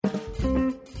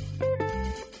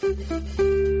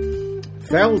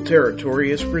Fowl Territory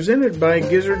is presented by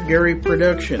Gizzard Gary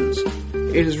Productions.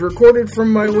 It is recorded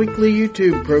from my weekly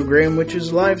YouTube program, which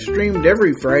is live streamed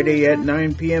every Friday at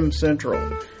 9 p.m. Central.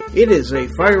 It is a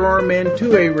firearm and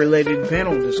 2A related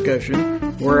panel discussion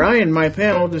where I and my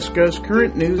panel discuss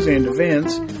current news and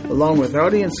events, along with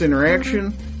audience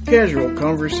interaction, casual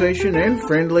conversation, and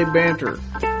friendly banter.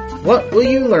 What will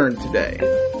you learn today?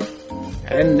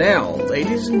 And now,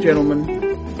 ladies and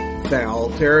gentlemen, Fowl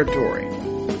Territory.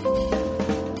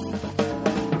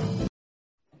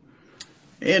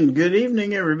 And good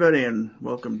evening, everybody, and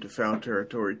welcome to Fowl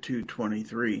Territory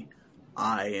 223.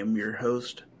 I am your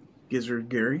host, Gizzard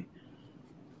Gary,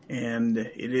 and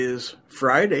it is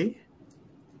Friday,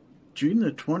 June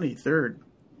the 23rd,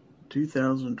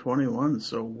 2021,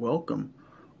 so welcome,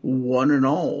 one and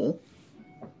all,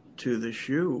 to the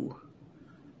show.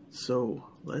 So,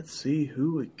 let's see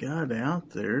who we got out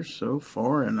there so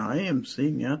far, and I am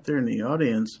seeing out there in the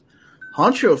audience,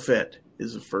 Honcho Fett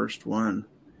is the first one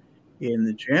in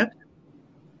the chat,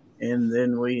 and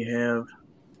then we have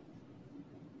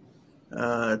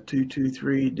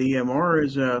 223 DMR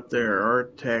is out there,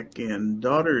 Artec and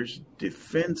Daughters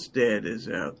Defense Dad is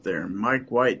out there,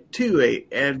 Mike White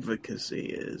 2A Advocacy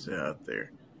is out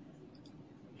there,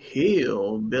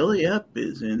 Heel Billy Up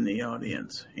is in the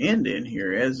audience and in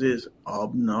here, as is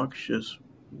Obnoxious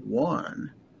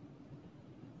One.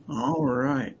 All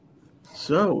right,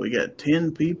 so we got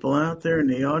 10 people out there in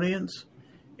the audience.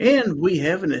 And we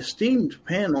have an esteemed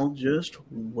panel just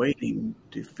waiting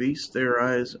to feast their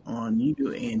eyes on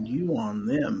you and you on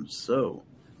them. So,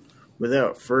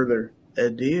 without further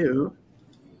ado,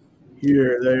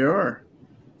 here they are.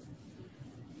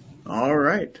 All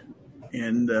right.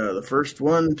 And the first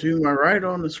one to my right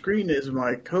on the screen is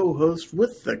my co-host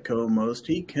with the co-most.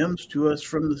 He comes to us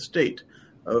from the state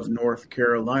of North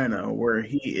Carolina, where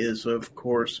he is, of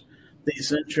course, the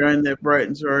sunshine that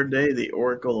brightens our day, the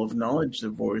oracle of knowledge, the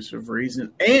voice of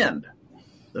reason, and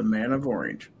the man of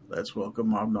orange. Let's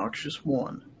welcome Obnoxious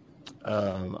One.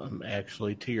 I'm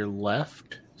actually to your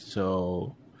left,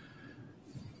 so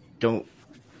don't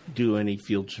do any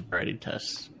field sobriety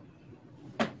tests.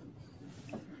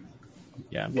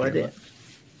 Yeah, I'm What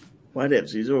if? What if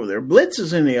he's over there? Blitz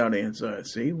is in the audience, I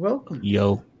see. Welcome.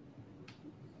 Yo.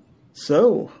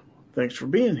 So, thanks for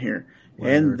being here.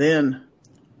 Whatever. And then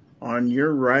on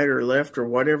your right or left or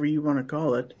whatever you want to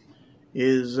call it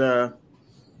is the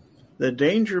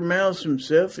Danger Mouse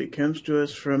himself. He comes to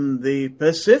us from the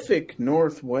Pacific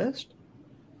Northwest.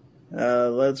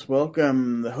 Let's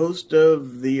welcome the host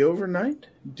of The Overnight,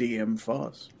 DM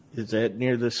Foss. Is that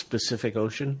near the Pacific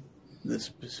Ocean? The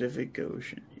Pacific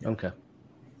Ocean. Yeah. Okay.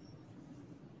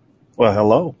 Well,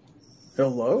 hello.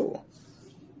 Hello.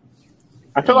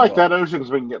 I feel like that ocean's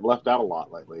been getting left out a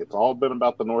lot lately. It's all been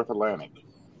about the North Atlantic.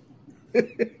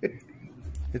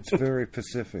 It's very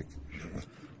Pacific.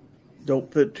 Don't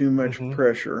put too much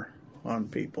pressure on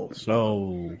people.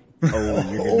 So. I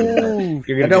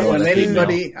don't want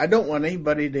anybody. I don't want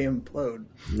anybody to implode.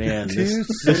 Man,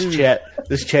 this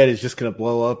chat is just going to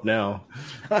blow up now.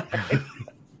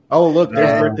 Oh, look,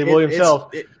 there's Birthday Boy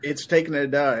himself. It's taking a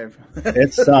dive.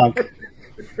 It's sunk.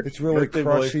 It's really Birthday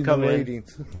crushing the boys, come in.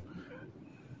 ratings.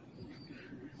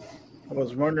 I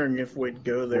was wondering if we'd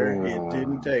go there. It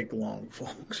didn't take long,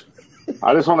 folks.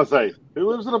 I just want to say, who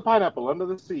lives in a pineapple under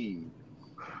the sea?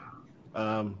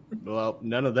 Well,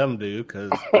 none of them do because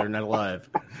they're not alive.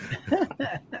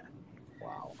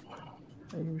 Wow.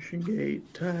 Ocean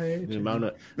Gate Tide. The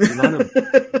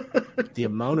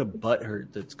amount of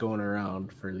butthurt that's going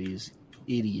around for these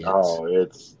idiots. Oh,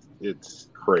 it's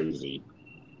crazy.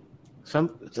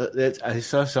 I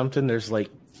saw something. There's like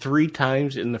 3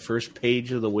 times in the first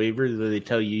page of the waiver that they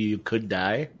tell you could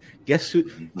die. Guess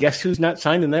who's not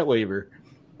signing that waiver?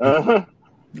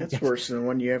 That's worse than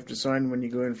one you have to sign when you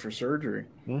go in for surgery.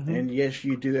 Mm-hmm. And yes,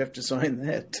 you do have to sign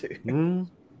that too.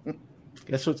 Mm-hmm.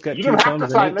 Guess what's got You 2 don't have to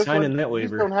thumbs sign and signing that waiver?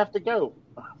 You just don't have to go.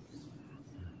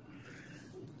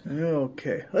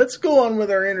 Okay, let's go on with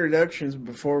our introductions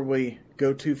before we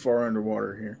go too far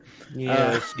underwater here.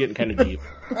 Yeah, it's getting kind of deep.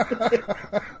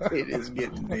 It is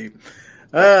getting deep.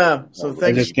 So thanks.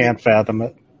 I just can't fathom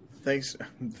it. Thanks.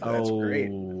 That's great.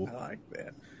 I like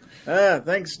that.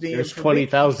 Thanks, DM. There's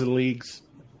 20,000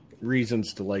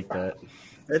 reasons to like that.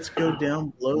 Let's go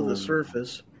down below the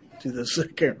surface to the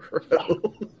second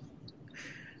row.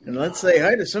 And let's say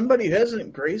hi to somebody who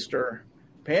hasn't graced our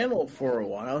panel for a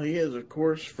while. He is, of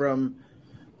course, from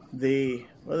the,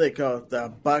 what do they call it,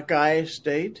 the Buckeye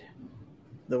State,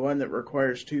 the one that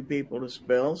requires 2 people to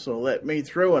spell. So let me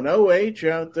throw an OH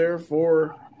out there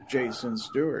for Jason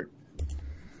Stewart.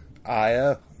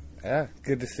 Yeah,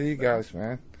 good to see you guys,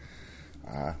 man.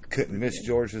 I couldn't miss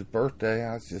George's birthday.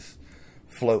 I was just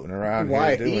floating around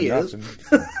Why, here doing he is.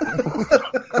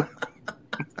 nothing.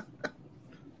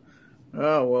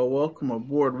 Oh, well, welcome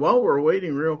aboard. While we're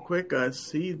waiting real quick, I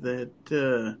see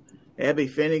that Abby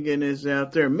Finnegan is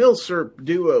out there. Milsurp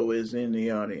Duo is in the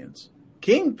audience.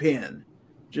 Kingpin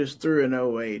just threw an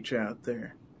OH out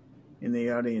there in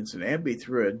the audience, and Abby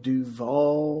threw a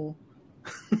Duval.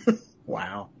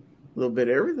 Wow. A little bit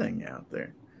of everything out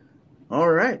there. All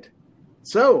right.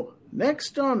 So,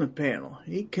 next on the panel,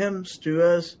 he comes to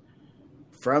us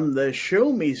from the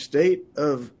Show Me State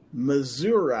of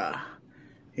Missouri.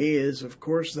 He is, of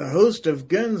course, the host of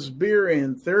Guns, Beer,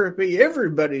 and Therapy,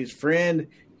 everybody's friend,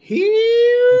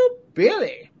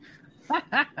 Billy.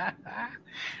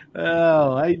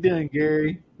 Oh, how you doing,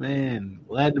 Gary? Man,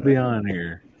 glad to be on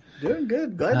here. Doing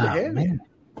good. Glad to have man.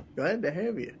 you. Glad to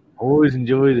have you. Always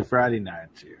enjoy the Friday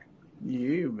nights here.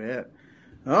 You bet.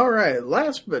 All right.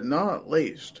 Last but not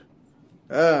least,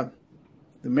 the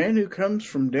man who comes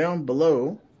from down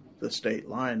below the state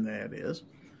line, that is.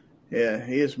 Yeah,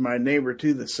 he is my neighbor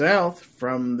to the south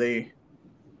from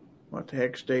what the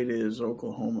heck state is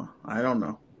Oklahoma? I don't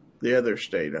know. The other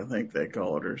state, I think they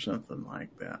call it, or something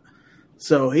like that.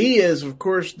 So he is, of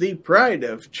course, the pride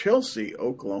of Chelsea,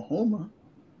 Oklahoma.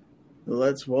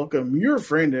 Let's welcome your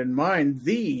friend and mine,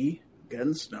 the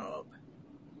Gun Snob.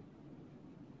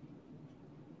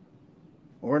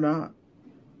 Or not.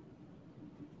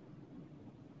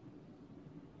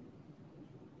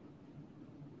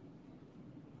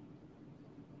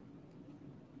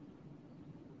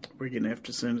 We're going to have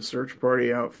to send a search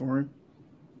party out for him.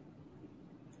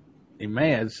 He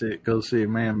may have to go see a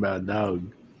man about a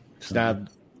dog. Snob,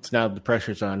 the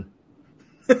pressure's on.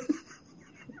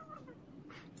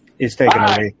 He's taking All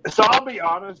a right, leak. so I'll be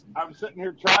honest. I'm sitting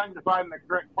here trying to find the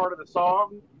correct part of the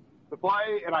song to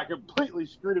play, and I completely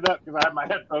screwed it up because I had my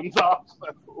headphones off.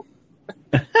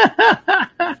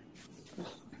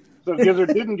 So Gizzard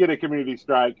didn't get a community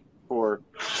strike for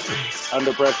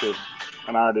Under Pressure,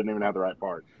 and I didn't even have the right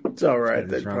part. It's all right.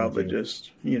 That is They'd wrong probably with you.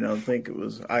 just, think it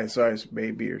was Ice Ice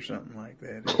Baby or something like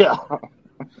that. Yeah.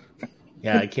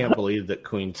 Yeah, I can't believe that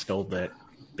Queen stole that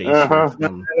bass Uh-huh.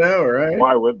 from I know, right?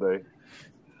 Why would they?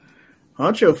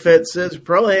 Honcho Fett says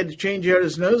probably had to change out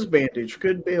his nose bandage.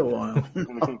 Could be a while.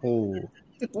 Oh,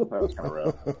 That was kind of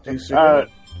rough. Too soon.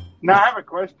 Now, I have a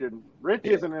question. Rich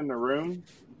isn't in the room,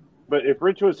 but if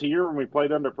Rich was here when we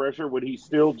played Under Pressure, would he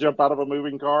still jump out of a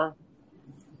moving car?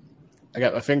 I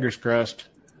got my fingers crossed.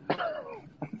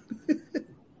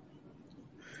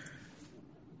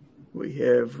 We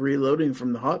have Reloading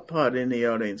from the Hot Pot in the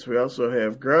audience. We also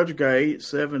have Garage Guy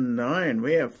 879.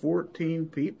 We have 14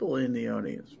 people in the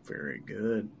audience. Very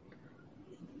good.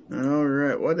 All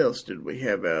right. What else did we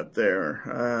have out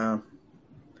there?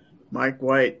 Mike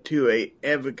White 28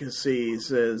 Advocacy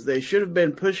says they should have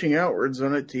been pushing outwards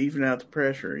on it to even out the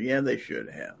pressure. Yeah, they should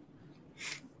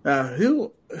have.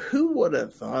 Who would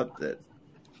have thought that,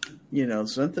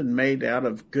 something made out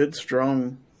of good,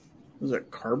 strong, was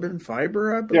it carbon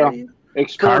fiber, I believe?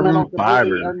 Experimental,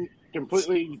 Carbon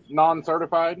completely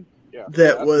non-certified. Yeah,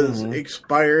 That was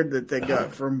expired that they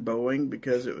got from Boeing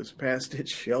because it was past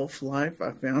its shelf life.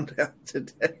 I found out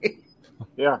today.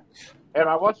 Yeah. And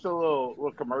I watched a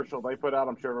little commercial they put out.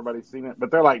 I'm sure everybody's seen it,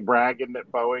 but they're like bragging that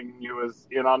Boeing was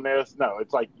in on this. No,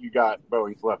 it's like you got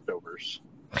Boeing's leftovers.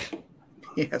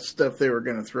 Yeah, stuff they were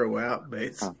going to throw out,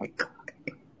 basically.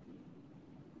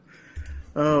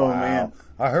 Oh, Wow. man.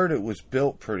 I heard it was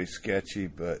built pretty sketchy,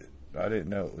 but I didn't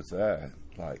know it was that.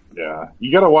 Like, Yeah,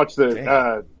 you got to watch the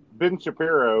Damn. Ben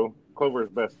Shapiro, Clover's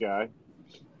best guy.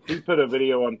 He put a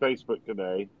video on Facebook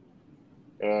today,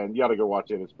 and you got to go watch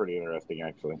it. It's pretty interesting,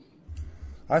 actually.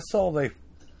 I saw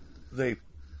they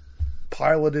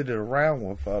piloted it around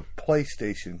with a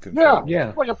PlayStation controller. Yeah.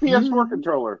 It's like a PS4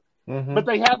 controller. Mm-hmm. But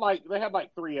they had like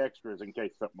 3 extras in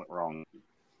case something went wrong.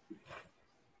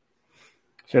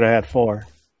 Should have had 4.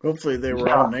 Hopefully they were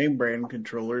all name brand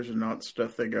controllers and not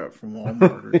stuff they got from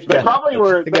Walmart or They something. probably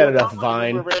were. They got it off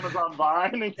probably Vine. were Amazon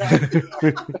Vine.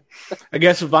 And I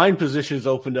guess the Vine position's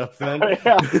opened up then.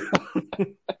 yeah.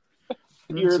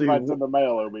 Let's Your see. invites in the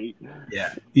mail, OB.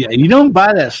 Yeah. You don't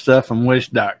buy that stuff from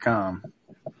Wish.com.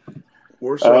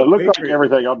 Warsaw It looked like Patriot.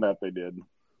 everything on that they did.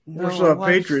 Warsaw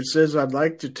Patriot says, I'd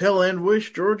like to tell and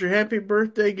wish George a happy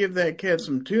birthday. Give that cat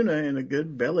some tuna and a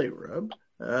good belly rub.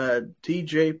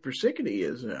 TJ Persicity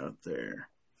is out there.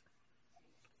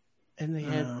 And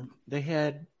they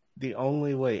had the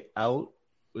only way out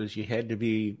was you had to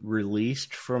be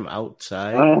released from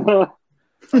outside.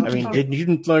 I mean, did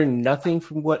you learn nothing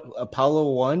from what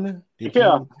Apollo 1?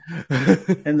 Yeah.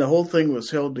 And the whole thing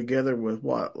was held together with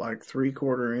what, like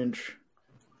 3/4 inch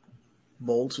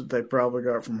bolts that they probably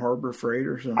got from Harbor Freight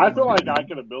or something. I feel like I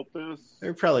could have built this.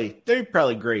 They're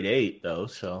probably grade 8 though.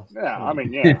 So Yeah, I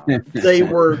mean, yeah. They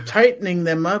were tightening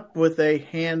them up with a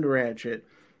hand ratchet.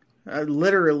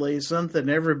 Literally something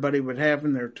everybody would have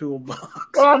in their toolbox.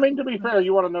 Well, I mean, to be fair,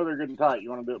 you want to know they're good and tight.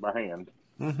 You want to do it by hand.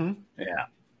 Mm-hmm. Yeah.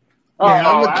 Oh, Yeah,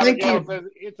 I would Abigail think says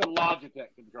it's a Logitech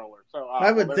controller. So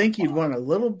I would think you'd want a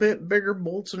little bit bigger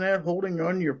bolts than that holding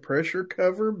on your pressure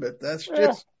cover, but that's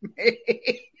just me.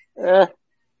 Yeah.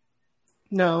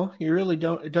 No, you really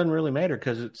don't. It doesn't really matter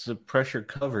because it's a pressure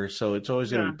cover, so it's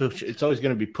always going to push. It's always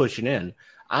going to be pushing in.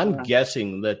 I'm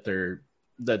guessing that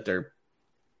their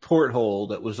porthole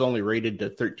that was only rated to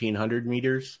 1,300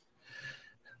 meters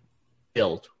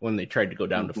failed when they tried to go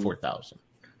down to 4,000.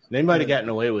 They might have gotten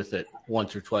away with it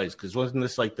once or twice because wasn't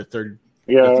this like the third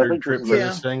trip for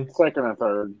this thing? Second and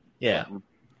third. Yeah.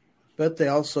 But they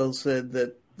also said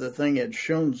that the thing had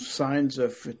shown signs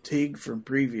of fatigue from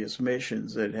previous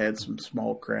missions that had some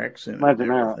small cracks in it and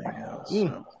everything else.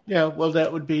 So. Yeah, well,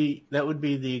 that would be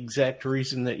the exact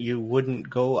reason that you wouldn't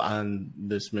go on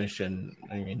this mission.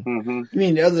 I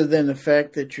mean, other than the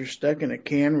fact that you're stuck in a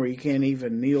can where you can't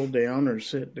even kneel down or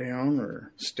sit down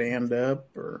or stand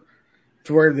up, or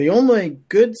to where the only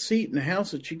good seat in the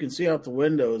house that you can see out the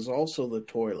window is also the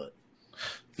toilet.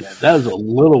 Yeah, that was a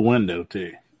little window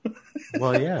too.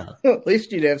 Well, yeah. At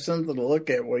least you'd have something to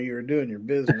look at while you were doing your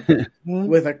business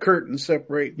with a curtain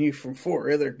separating you from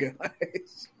 4 other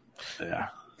guys. Yeah.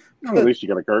 Well, at least you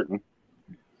got a curtain.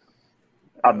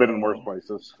 I've been in worse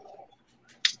places.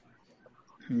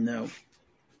 No.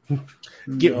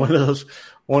 Get one of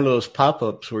those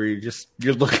pop-ups where you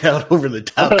look out over the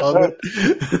top of it.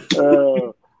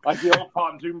 Like the old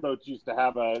pontoon boats used to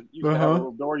have a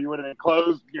little door you went in and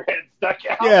closed, your head stuck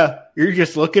out. Yeah, you're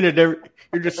just looking at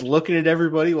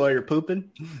everybody while you're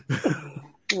pooping.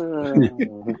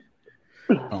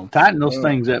 Well, tighten those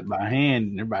things up by hand,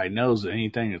 and everybody knows that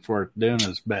anything that's worth doing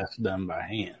is best done by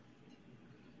hand.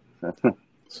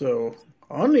 So,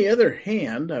 on the other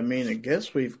hand, I mean, I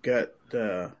guess we've got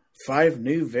 5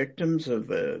 new victims of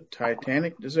the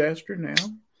Titanic disaster now.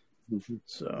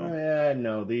 So,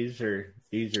 no, these are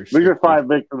 5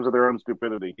 victims of their own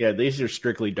stupidity. Yeah, these are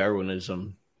strictly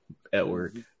Darwinism at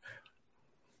work.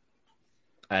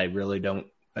 I really don't.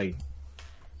 The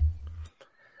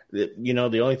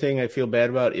only thing I feel bad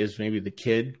about is maybe the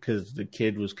kid, because the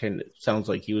kid sounds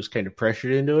like he was kind of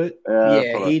pressured into it.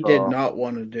 Yeah, he did not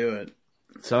want to do it.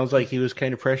 Sounds like he was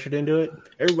kind of pressured into it.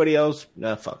 Everybody else,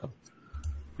 fuck him.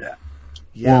 Yeah.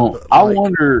 Yeah, well, I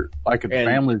wonder, like, if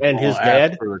families and his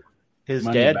dad,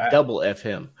 back. double F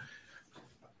him.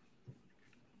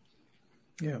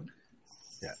 Yeah.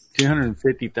 Yeah.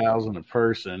 $250,000 a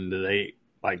person. Do they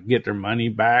get their money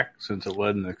back since it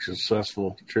wasn't a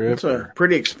successful trip? It's a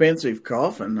pretty expensive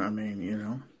coffin. I mean,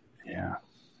 Yeah.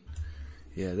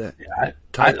 Yeah, that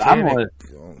I'm with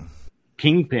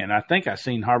Kingpin. I think I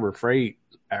seen Harbor Freight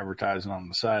advertising on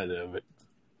the side of it.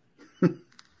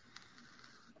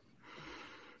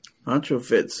 Honcho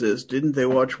Fit says, didn't they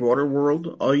watch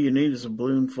Waterworld? All you need is a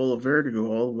balloon full of air to go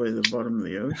all the way to the bottom of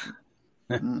the ocean.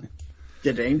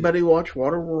 Did anybody watch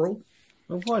Waterworld?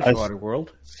 I've watched Waterworld.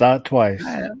 Saw it twice.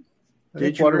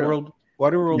 Did you?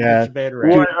 Waterworld Yeah. gets a bad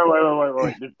rap.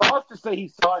 Wait. Did Foster say he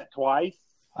saw it twice?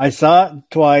 I saw it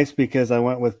twice because I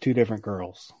went with 2 different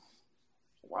girls.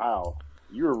 Wow.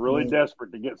 You were really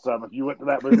desperate to get some if you went to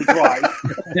that movie twice.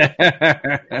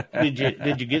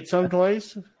 Did you get some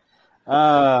twice?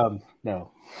 No.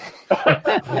 Well,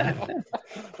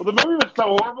 the movie was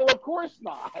so horrible, of course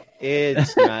not.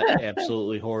 It's not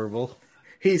absolutely horrible.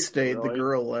 He stayed. Really? The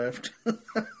girl left.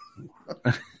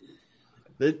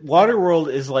 The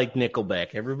Waterworld is like Nickelback.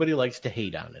 Everybody likes to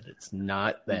hate on it. It's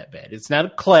not that bad. It's not a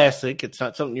classic. It's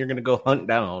not something you're going to go hunt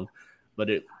down, but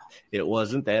it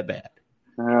wasn't that bad.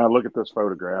 Look at this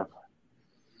photograph.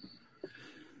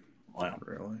 Wow,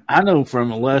 really? I know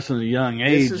from a lesson at a young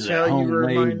age is that how you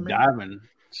remind homemade me. diving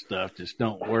stuff just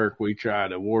don't work. We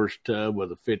tried a wash tub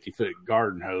with a 50-foot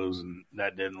garden hose, and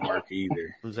that didn't work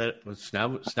either.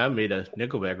 Snob made a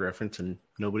Nickelback reference, and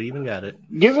nobody even got it.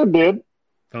 Gizzard did.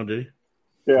 Oh, did he?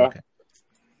 Yeah. Okay.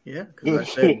 Yeah, because I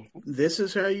said, this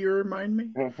is how you remind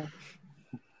me?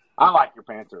 I like your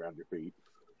pants around your feet.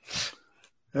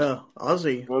 Oh,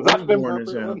 Ozzy Was that them Osbourne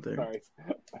is purple out ones? there. Sorry.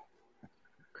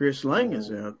 Chris Lang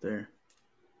is out there.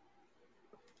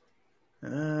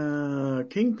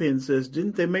 Kingpin says,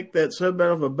 didn't they make that sub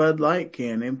out of a Bud Light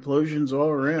can? Implosions all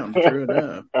around. True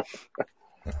enough.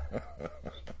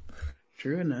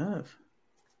 True enough.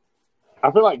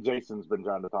 I feel like Jason's been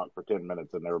trying to talk for 10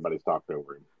 minutes and everybody's talked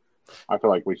over him. I feel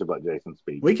like we should let Jason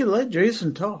speak. We can let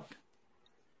Jason talk.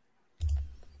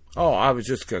 Oh, I was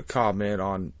just going to comment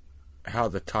on how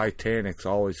the Titanic's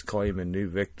always claiming new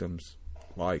victims.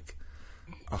 Like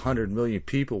 100 million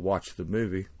people watch the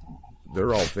movie.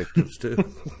 They're all victims too.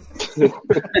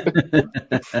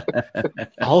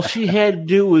 All she had to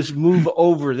do was move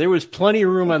over. There was plenty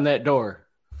of room on that door.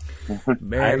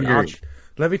 Man,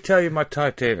 let me tell you my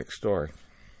Titanic story.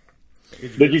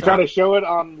 Did you try to show it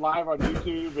live on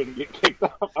YouTube and get kicked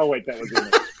off? Oh wait, that was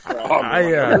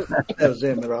Emmett. That was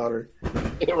Emmett Otter.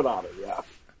 Emmett Otter, yeah.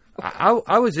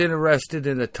 I was interested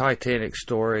in the Titanic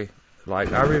story.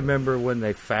 Like, I remember when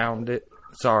they found it.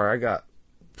 Sorry, I got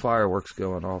fireworks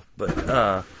going off.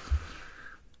 But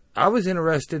I was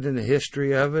interested in the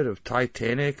history of it, of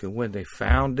Titanic, and when they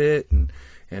found it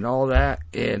and all that.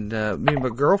 And me and my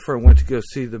girlfriend went to go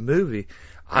see the movie.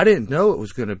 I didn't know it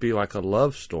was going to be like a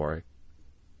love story.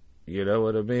 You know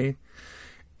what I mean?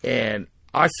 And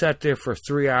I sat there for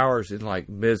 3 hours in like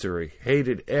misery.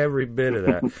 Hated every bit of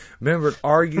that. Remember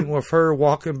arguing with her,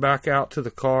 walking back out to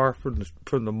the car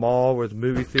from the mall where the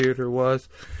movie theater was.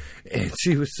 And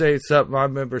she was saying something I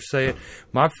remember saying,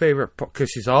 my favorite part,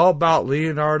 because she's all about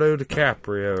Leonardo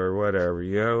DiCaprio or whatever,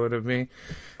 you know what I mean?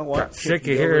 Got sick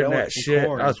of hearing that shit.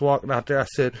 I was walking out there, I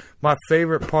said, my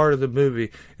favorite part of the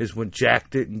movie is when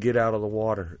Jack didn't get out of the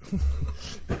water.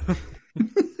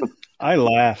 I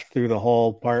laughed through the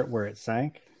whole part where it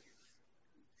sank.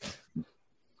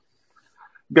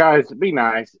 Guys, be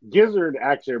nice. Gizzard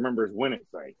actually remembers when it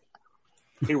sank.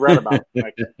 He read about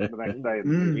it the next day.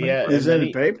 Yeah, it's in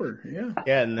the paper. Yeah.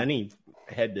 Yeah, and then he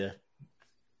had to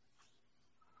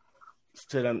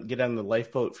get on the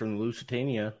lifeboat from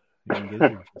Lusitania.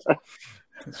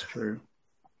 That's true.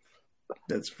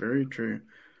 That's very true.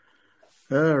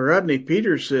 Rodney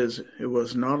Peters says it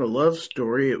was not a love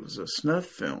story, it was a snuff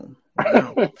film.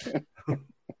 Wow.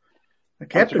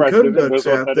 Captain Codebook's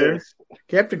out there.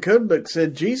 Captain Codebook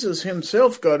said Jesus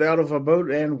himself got out of a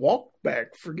boat and walked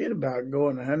back. Forget about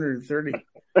going 130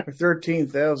 or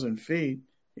 13,000 feet.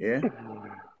 Yeah.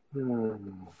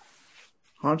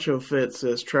 Honcho Fit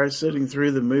says, try sitting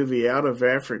through the movie Out of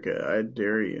Africa. I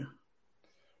dare you.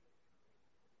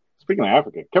 Speaking of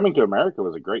Africa, Coming to America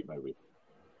was a great movie.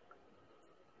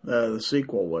 The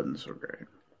sequel wasn't so great.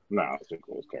 No, the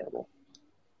sequel was terrible.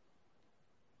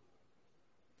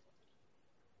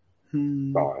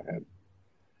 That's all I had.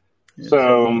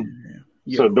 Yeah,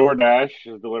 so DoorDash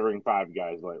is delivering Five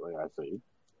Guys lately, I see.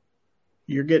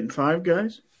 You're getting Five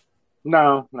Guys?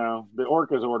 No. The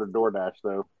Orcas ordered DoorDash,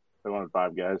 though. They wanted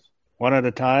Five Guys. One at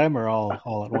a time or all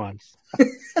at once?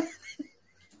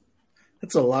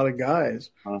 That's a lot of guys.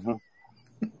 Uh-huh.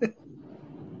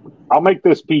 I'll make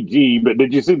this PG, but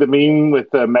did you see the meme with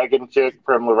the Megan chick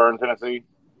from Laverne, Tennessee?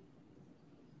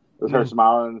 It was her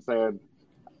smiling and saying,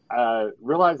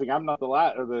 realizing I'm not the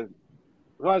last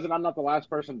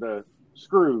person to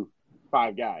screw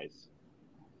Five Guys.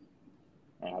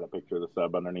 I had a picture of the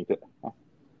sub underneath it. Oh,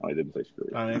 I didn't say screw.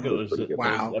 I think it was.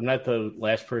 Wow. I'm not the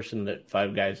last person that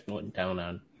Five Guys went down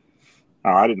on.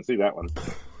 Oh, I didn't see that one.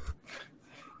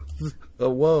 Oh,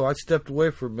 whoa, I stepped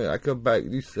away for a minute. I come back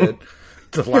and you said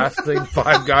the last thing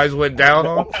Five Guys went down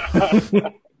on.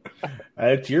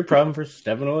 It's your problem for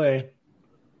stepping away.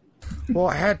 Well,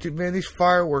 I had to, man. These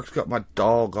fireworks got my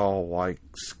dog all, like,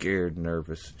 scared,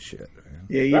 nervous and shit, man.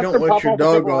 Yeah, you don't want your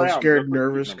dog all scared and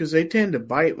nervous because they tend to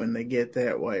bite when they get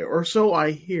that way. Or so I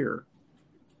hear.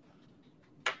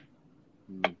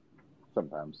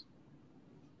 Sometimes.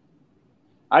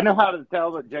 I know how to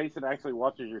tell that Jason actually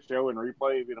watches your show in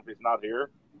replay even if he's not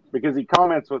here because he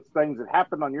comments with things that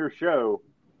happened on your show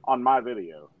on my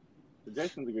video. So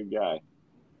Jason's a good guy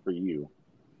for you.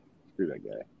 Screw that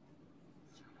guy.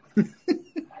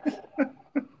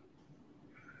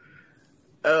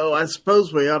 Oh, I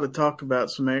suppose we ought to talk about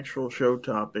some actual show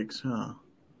topics, huh?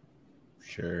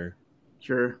 Sure,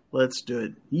 let's do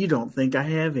it. You don't think I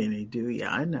have any, do you?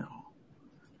 I know,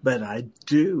 but I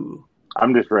do.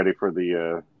 I'm just ready for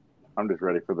the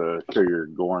Show Your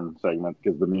Gorn segment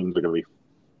because the memes are going to be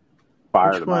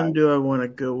fire. Which one do I want to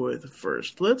go with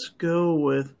first? Let's go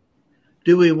with.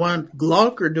 Do we want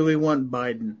Glock or do we want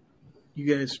Biden? You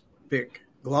guys pick.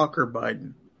 Glock or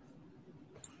Biden?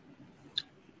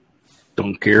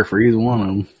 Don't care for either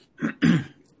one of them.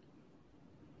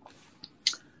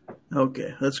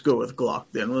 Okay, let's go with Glock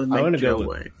then. Let's make Joe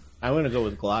wait. I want to go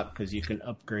with Glock because you can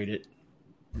upgrade it.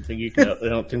 I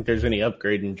don't think there's any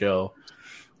upgrade in Joe.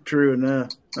 True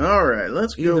enough. All right,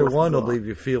 let's go. Either with one Glock. will leave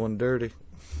you feeling dirty.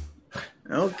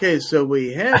 Okay, so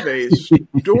we have a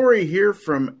story here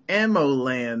from Ammo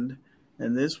Land,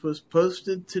 and this was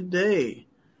posted today.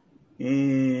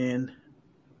 And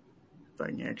if if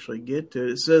I can actually get to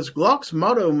it. It says Glock's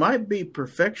motto might be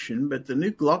perfection, but the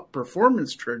new Glock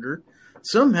performance trigger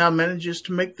somehow manages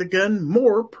to make the gun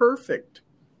more perfect.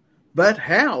 But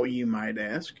how, you might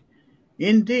ask?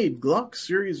 Indeed, Glock's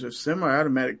series of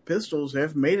semi-automatic pistols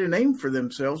have made a name for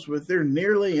themselves with their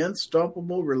nearly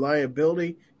unstoppable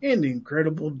reliability and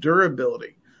incredible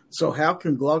durability. So how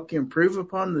can Glock improve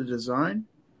upon the design?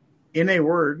 In a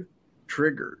word,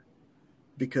 trigger.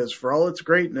 Because for all its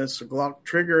greatness, the Glock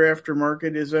trigger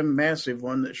aftermarket is a massive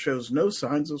one that shows no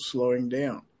signs of slowing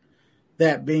down.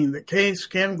 That being the case,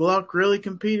 can Glock really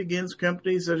compete against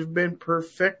companies that have been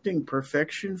perfecting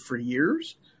perfection for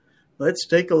years? Let's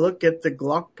take a look at the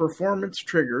Glock performance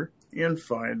trigger and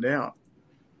find out.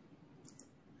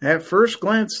 At first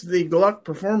glance, the Glock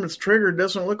performance trigger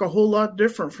doesn't look a whole lot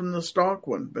different from the stock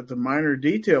one, but the minor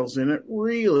details in it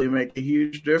really make a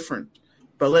huge difference.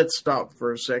 But let's stop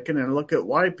for a second and look at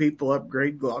why people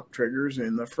upgrade Glock triggers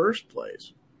in the first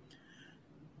place.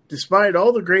 Despite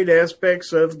all the great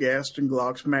aspects of Gaston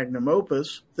Glock's magnum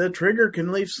opus, the trigger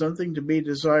can leave something to be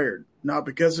desired. Not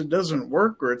because it doesn't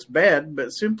work or it's bad,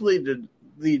 but simply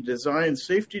the design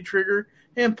safety trigger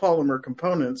and polymer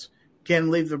components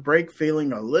can leave the break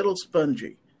feeling a little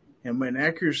spongy. And when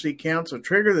accuracy counts, a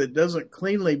trigger that doesn't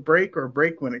cleanly break or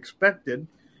break when expected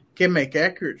can make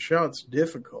accurate shots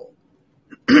difficult.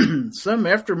 Some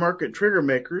aftermarket trigger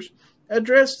makers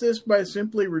address this by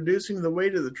simply reducing the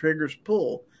weight of the trigger's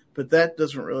pull, but that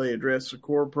doesn't really address the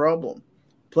core problem.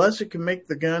 Plus, it can make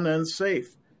the gun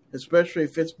unsafe, especially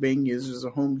if it's being used as a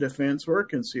home defense or a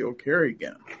concealed carry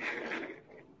gun.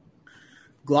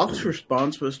 Glock's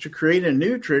response was to create a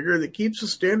new trigger that keeps the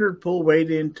standard pull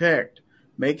weight intact,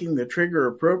 making the trigger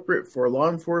appropriate for law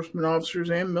enforcement officers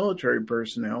and military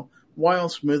personnel while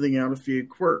smoothing out a few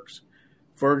quirks.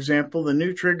 For example, the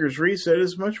new trigger's reset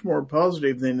is much more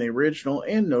positive than the original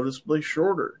and noticeably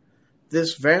shorter.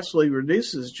 This vastly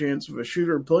reduces the chance of a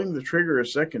shooter pulling the trigger a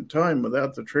second time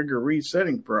without the trigger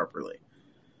resetting properly.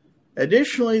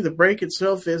 Additionally, the break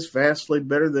itself is vastly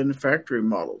better than the factory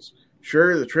models.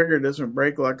 Sure, the trigger doesn't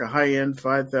break like a high-end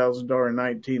 $5,000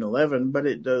 1911, but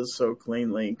it does so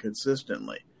cleanly and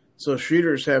consistently. So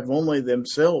shooters have only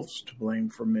themselves to blame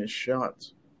for missed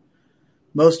shots.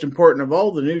 Most important of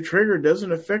all, the new trigger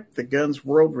doesn't affect the gun's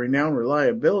world-renowned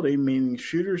reliability, meaning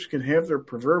shooters can have their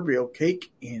proverbial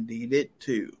cake and eat it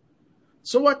too.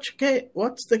 So what's the catch?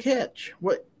 What's the catch?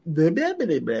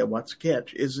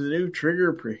 Is the new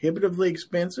trigger prohibitively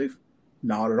expensive?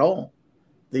 Not at all.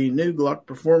 The new Glock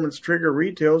Performance trigger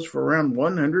retails for around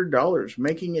 $100,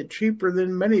 making it cheaper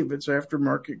than many of its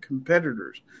aftermarket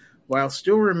competitors, while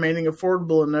still remaining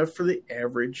affordable enough for the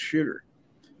average shooter.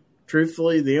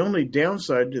 Truthfully, the only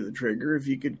downside to the trigger, if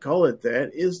you could call it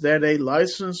that, is that a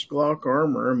licensed Glock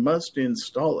armorer must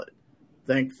install it.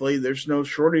 Thankfully, there's no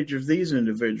shortage of these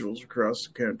individuals across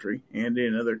the country and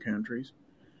in other countries.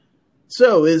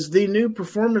 So, is the new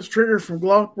performance trigger from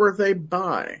Glock worth a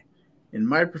buy? In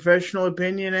my professional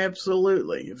opinion,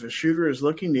 absolutely. If a shooter is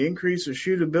looking to increase the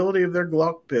shootability of their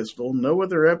Glock pistol, no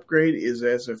other upgrade is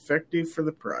as effective for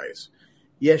the price.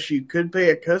 Yes, you could pay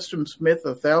a custom smith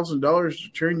 $1,000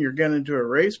 to turn your gun into a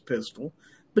race pistol,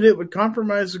 but it would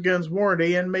compromise the gun's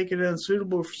warranty and make it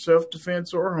unsuitable for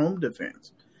self-defense or home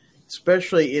defense,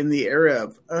 especially in the era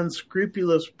of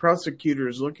unscrupulous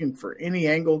prosecutors looking for any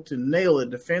angle to nail a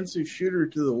defensive shooter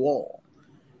to the wall.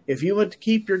 If you want to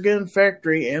keep your gun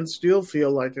factory and still feel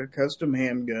like a custom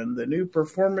handgun, the new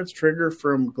performance trigger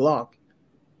from Glock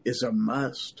is a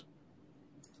must.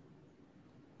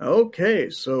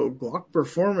 Okay, so Glock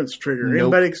performance trigger. Nope.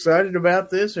 Anybody excited about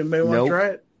this? Anybody want to try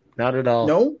it? Not at all.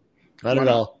 No? Not at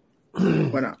all.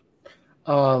 Why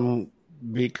not?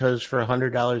 Because for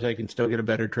 $100 I can still get a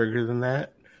better trigger than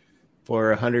that.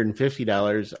 For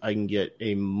 $150 I can get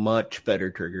a much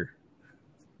better trigger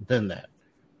than that.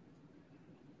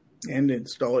 And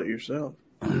install it yourself.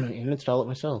 And install it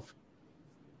myself.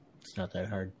 It's not that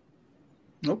hard.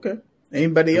 Okay.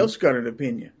 Anybody else got an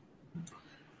opinion?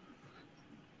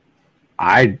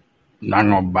 I'm not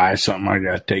going to buy something I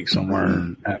got to take somewhere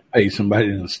and pay somebody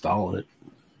to install it.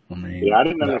 I mean, yeah, I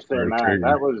didn't understand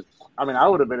that. I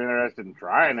would have been interested in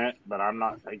trying it, but I'm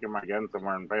not taking my gun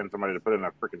somewhere and paying somebody to put in a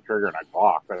freaking trigger in a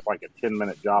Glock. That's like a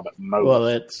 10-minute job at most.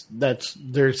 Well, that's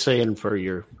they're saying for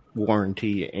your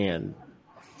warranty and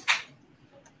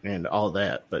all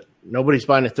that, but nobody's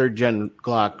buying a third-gen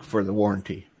Glock for the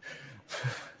warranty.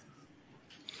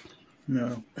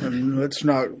 No, and let's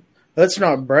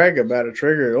not brag about a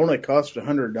trigger. It only costs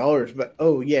 $100, but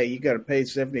you got to pay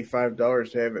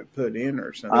 $75 to have it put in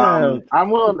or something. I'm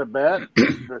willing to bet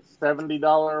the $70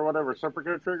 or whatever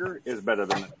Serpico trigger is better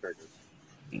than that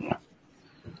trigger.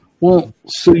 Well,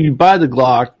 so you buy the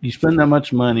Glock, you spend that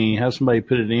much money, have somebody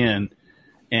put it in,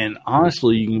 and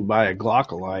honestly, you can buy a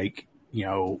Glock-alike,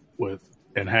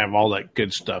 and have all that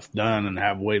good stuff done and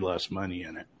have way less money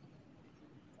in it.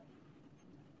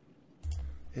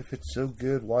 If it's so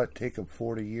good, why it take them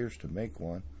 40 years to make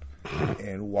one?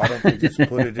 And why don't they just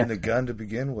put it in the gun to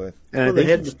begin with? Well, they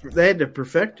had to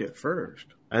perfect it first.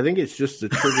 I think it's just the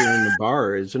trigger in the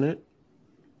bar, isn't it?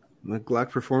 The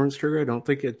Glock performance trigger. I don't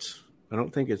think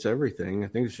it's everything. I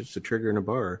think it's just the trigger in a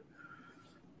bar.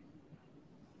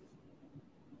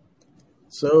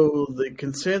 So the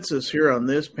consensus here on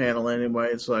this panel, anyway,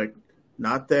 it's like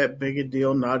not that big a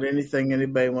deal. Not anything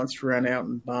anybody wants to run out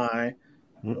and buy.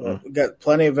 We've got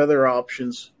plenty of other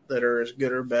options that are as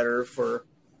good or better for.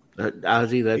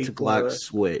 Ozzy, that's a Glock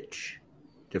switch.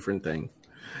 Different thing.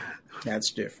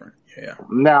 That's different, yeah.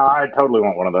 No, I totally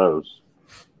want one of those.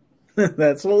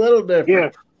 That's a little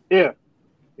different. Yeah.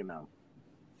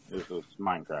 This is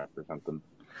Minecraft or something.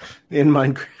 In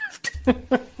Minecraft.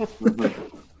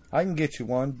 I can get you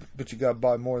one, but you got to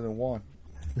buy more than one.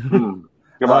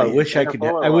 I wish I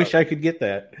could get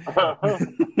that.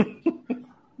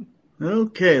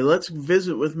 Okay, let's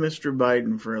visit with Mr.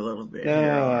 Biden for a little bit.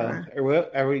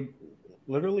 Are we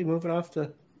literally moving off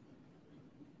the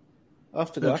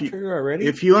Glock trigger already?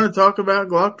 If you want to talk about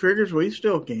Glock triggers, we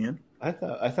still can. I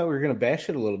thought we were going to bash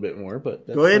it a little bit more, but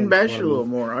go ahead and bash it a little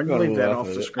more. I can leave that off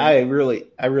the screen.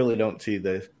 I really don't see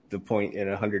the point in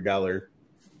 $100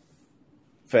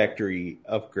 factory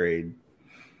upgrade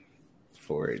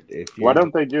for it. Why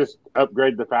don't they just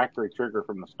upgrade the factory trigger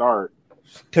from the start?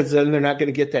 Because then they're not going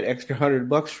to get that extra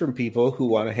 $100 from people who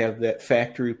want to have that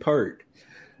factory part.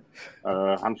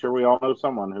 I'm sure we all know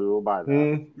someone who will buy that.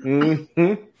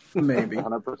 Mm-hmm. Maybe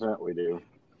 100% we do.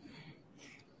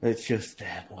 It's just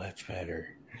that much better.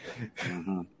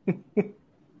 Mm-hmm.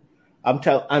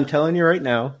 I'm telling you right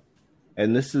now,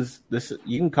 and this is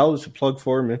you can call this a plug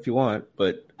for them if you want,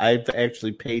 but I've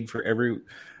actually paid for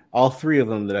all three of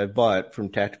them that I've bought from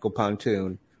Tactical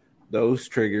Pontoon. Those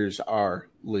triggers are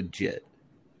legit.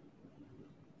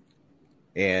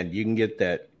 And you can get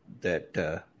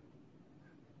the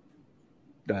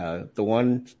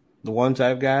ones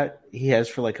I've got, he has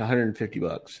for like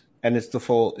 $150, and it's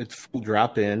full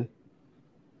drop in.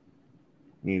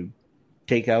 You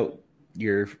take out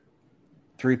your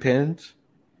 3 pins,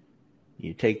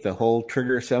 you take the whole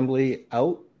trigger assembly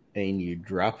out, and you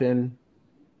drop in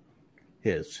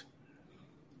his.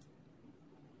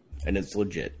 And it's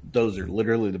legit. Those are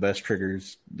literally the best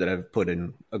triggers that I've put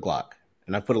in a Glock.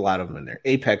 And I've put a lot of them in there.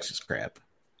 Apex is crap.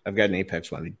 I've got an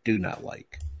Apex one I do not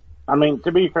like. I mean,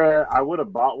 to be fair, I would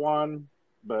have bought one,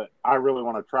 but I really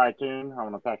want a tri-tune. I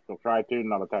want a tactical tri-tune,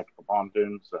 not a tactical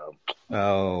pontoon. So.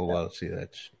 Oh, well, see,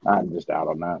 I'm just out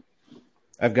on that.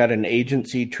 I've got an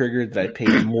agency trigger that I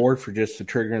paid more for just the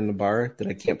trigger in the bar that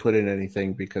I can't put in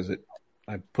anything because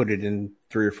I put it in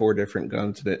 3 or 4 different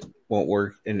guns and it won't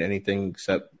work in anything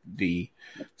except the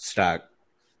stock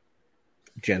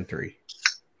Gen 3.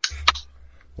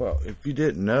 Well, if you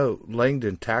didn't know,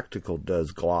 Langdon Tactical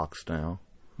does Glocks now.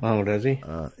 Oh, does he?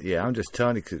 Yeah, I'm just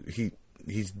telling you, 'cause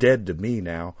he's dead to me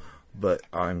now, but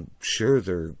I'm sure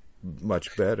they're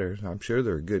much better. I'm sure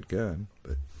they're a good gun.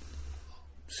 But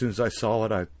as soon as I saw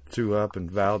it, I threw up and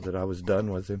vowed that I was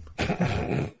done with him.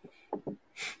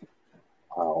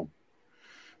 Wow.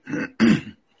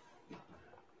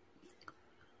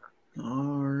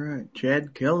 All right,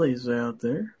 Chad Kelly's out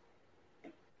there.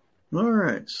 All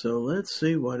right, so let's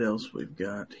see what else we've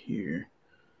got here.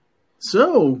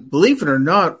 So, believe it or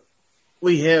not,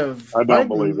 we have I don't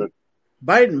believe it.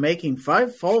 Biden making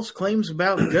 5 false claims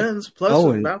about guns,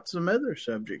 plus about some other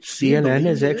subjects. CNN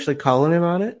is actually calling him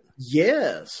on it?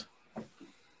 Yes.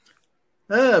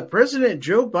 President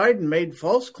Joe Biden made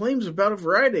false claims about a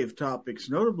variety of topics,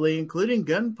 notably including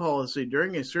gun policy,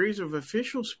 during a series of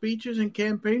official speeches and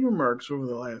campaign remarks over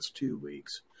the last 2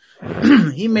 weeks.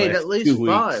 He made at least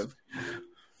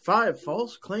 5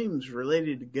 false claims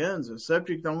related to guns, a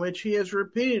subject on which he has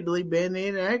repeatedly been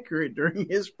inaccurate during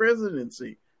his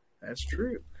presidency. That's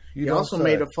true. He also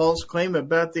made a false claim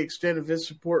about the extent of his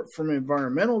support from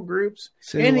environmental groups,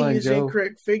 and he used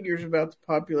incorrect figures about the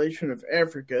population of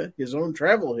Africa, his own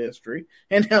travel history,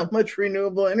 and how much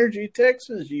renewable energy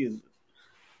Texas uses.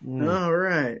 All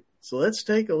right, so let's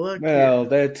take a look. Well,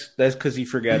 that's because he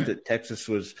forgot that Texas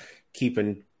was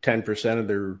keeping 10% of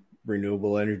their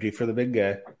renewable energy for the big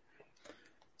guy.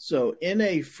 So, in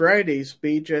a Friday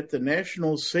speech at the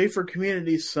National Safer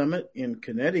Communities Summit in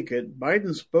Connecticut,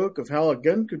 Biden spoke of how a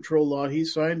gun control law he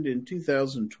signed in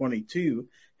 2022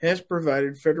 has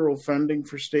provided federal funding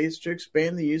for states to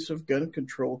expand the use of gun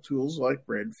control tools like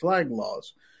red flag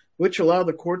laws, which allow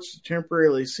the courts to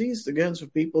temporarily seize the guns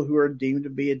of people who are deemed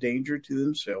to be a danger to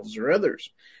themselves or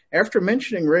others. After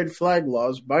mentioning red flag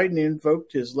laws, Biden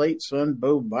invoked his late son,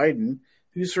 Beau Biden,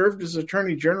 who served as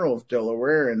Attorney General of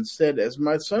Delaware, and said, as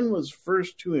my son was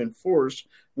first to enforce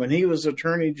when he was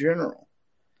Attorney General.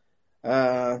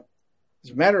 As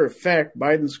a matter of fact,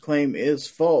 Biden's claim is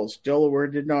false. Delaware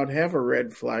did not have a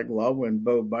red flag law when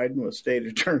Beau Biden was state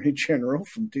attorney general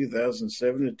from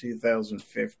 2007 to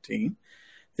 2015.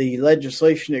 The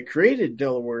legislation that created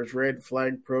Delaware's red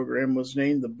flag program was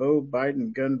named the Beau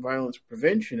Biden Gun Violence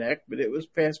Prevention Act, but it was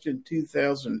passed in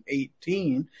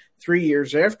 2018, 3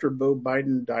 years after Beau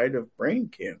Biden died of brain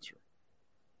cancer.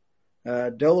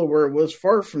 Delaware was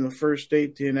far from the first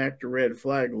state to enact a red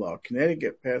flag law.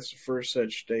 Connecticut passed the first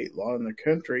such state law in the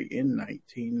country in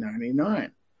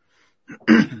 1999.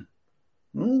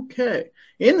 Okay.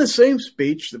 In the same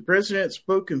speech, the president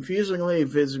spoke confusingly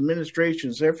of his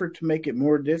administration's effort to make it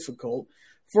more difficult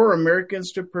for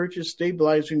Americans to purchase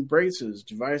stabilizing braces,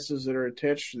 devices that are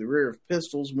attached to the rear of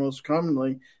pistols, most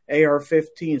commonly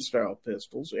AR-15 style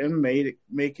pistols, and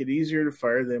make it easier to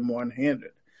fire them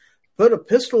one-handed. Put a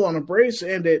pistol on a brace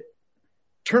and it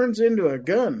turns into a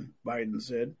gun, Biden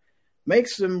said.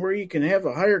 Makes them where you can have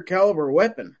a higher caliber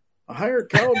weapon, a higher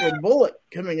caliber bullet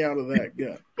coming out of that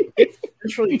gun.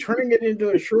 Essentially turning it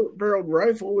into a short-barreled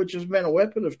rifle, which has been a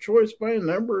weapon of choice by a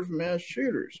number of mass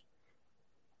shooters.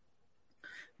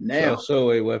 Now, it's also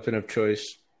a weapon of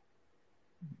choice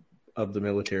of the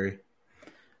military.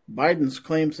 Biden's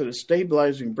claims that a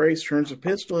stabilizing brace turns a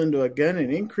pistol into a gun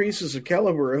and increases the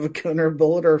caliber of a gun or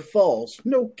bullet are false.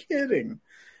 No kidding.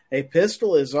 A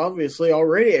pistol is obviously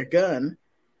already a gun,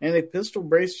 and a pistol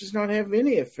brace does not have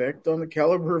any effect on the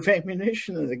caliber of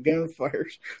ammunition that the gun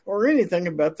fires or anything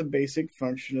about the basic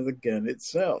function of the gun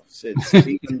itself, said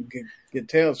Stephen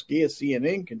Gutowski, a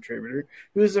CNN contributor,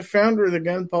 who is the founder of the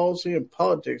gun policy and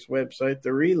politics website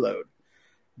The Reload.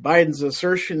 Biden's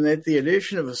assertion that the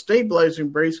addition of a stabilizing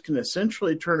brace can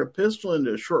essentially turn a pistol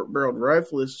into a short-barreled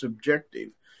rifle is subjective.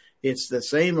 It's the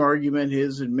same argument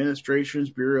his administration's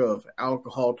Bureau of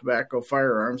Alcohol, Tobacco,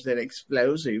 Firearms, and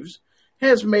Explosives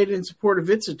has made in support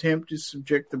of its attempt to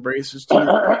subject the braces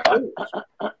to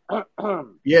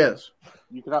Yes.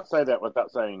 You cannot say that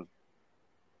without saying,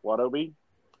 what, Obi?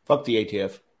 Fuck the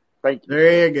ATF. Thank you.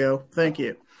 There you go. Thank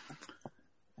you.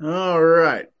 All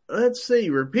right. Let's see.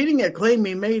 Repeating a claim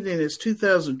he made in his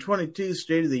 2022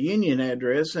 State of the Union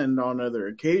address and on other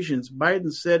occasions,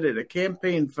 Biden said at a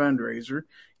campaign fundraiser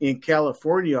in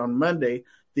California on Monday,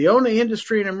 the only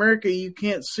industry in America you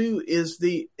can't sue is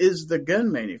the gun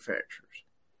manufacturers.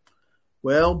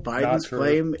 Well, Biden's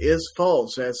claim is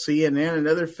false. As CNN and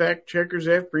other fact checkers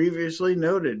have previously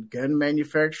noted, gun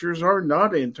manufacturers are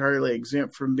not entirely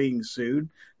exempt from being sued,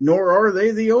 nor are they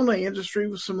the only industry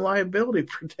with some liability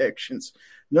protections.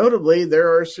 Notably,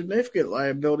 there are significant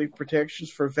liability protections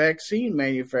for vaccine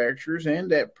manufacturers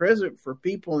and at present for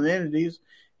people and entities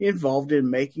involved in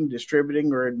making,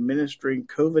 distributing, or administering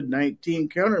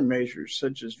COVID-19 countermeasures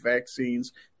such as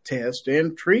vaccines, tests,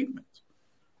 and treatments.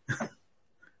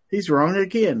 He's wrong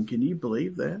again. Can you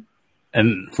believe that?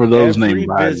 And for those named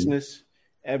Biden,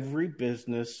 every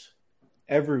business,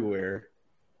 everywhere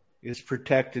is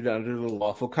protected under the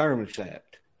Lawful Countermeasures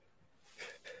Act.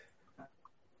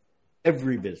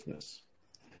 Every business.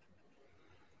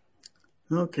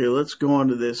 Okay, let's go on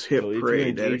to this hip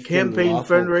parade. At a campaign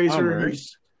fundraiser,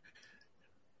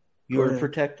 you are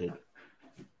protected.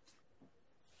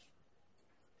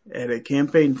 At a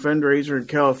campaign fundraiser in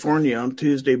California on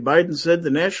Tuesday, Biden said the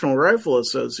National Rifle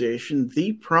Association,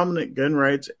 the prominent gun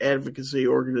rights advocacy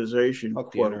organization,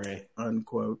 quote,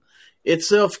 unquote,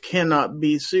 itself cannot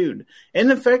be sued. And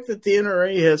the fact that the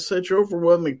NRA has such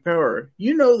overwhelming power,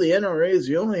 you know the NRA is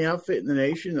the only outfit in the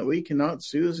nation that we cannot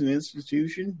sue as an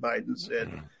institution, Biden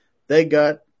said.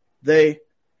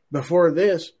 Before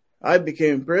this, I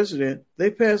became president,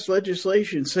 they passed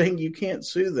legislation saying you can't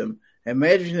sue them.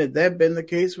 Imagine had that been the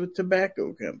case with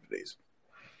tobacco companies.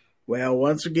 Well,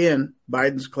 once again,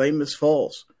 Biden's claim is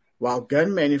false. While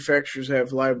gun manufacturers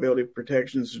have liability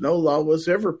protections, no law was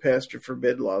ever passed to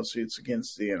forbid lawsuits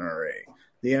against the NRA.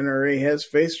 The NRA has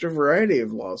faced a variety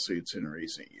of lawsuits in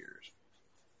recent years.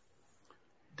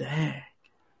 Dang.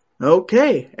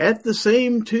 Okay, at the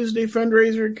same Tuesday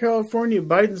fundraiser in California,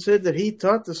 Biden said that he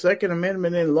taught the Second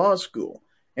Amendment in law school.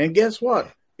 And guess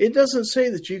what? It doesn't say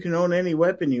that you can own any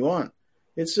weapon you want.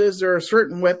 It says there are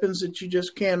certain weapons that you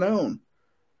just can't own.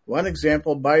 One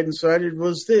example Biden cited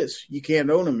was this: you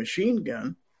can't own a machine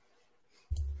gun.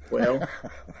 Well,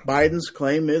 Biden's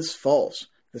claim is false.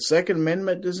 The Second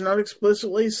Amendment does not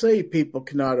explicitly say people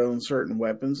cannot own certain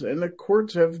weapons, and the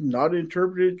courts have not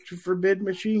interpreted to forbid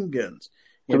machine guns.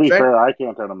 To be fair, I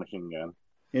can't own a machine gun.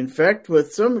 In fact,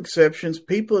 with some exceptions,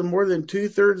 people in more than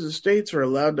 2/3 of states are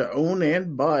allowed to own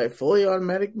and buy fully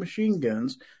automatic machine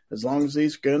guns as long as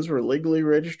these guns were legally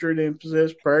registered and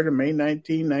possessed prior to May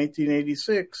 19,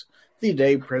 1986, the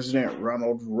day President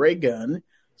Ronald Reagan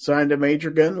signed a major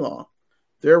gun law.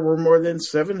 There were more than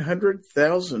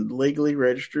 700,000 legally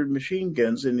registered machine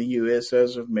guns in the U.S.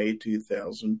 as of May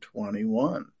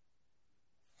 2021.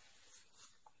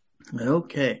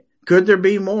 Okay. Could there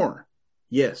be more?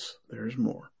 Yes, there's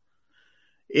more.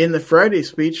 In the Friday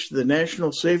speech to the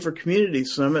National Safer Community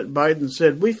Summit, Biden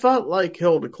said, "We fought like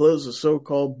hell to close the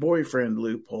so-called boyfriend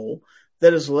loophole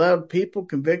that has allowed people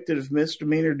convicted of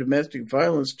misdemeanor domestic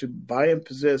violence to buy and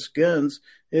possess guns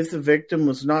if the victim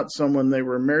was not someone they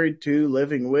were married to,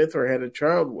 living with, or had a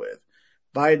child with."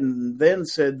 Biden then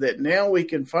said that now we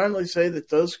can finally say that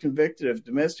those convicted of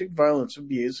domestic violence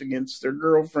abuse against their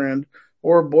girlfriend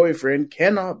or boyfriend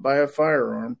cannot buy a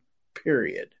firearm,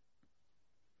 period.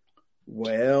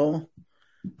 Well,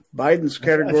 Biden's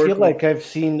categorical... I feel like I've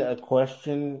seen a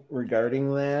question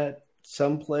regarding that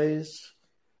someplace.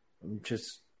 I'm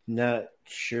just not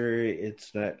sure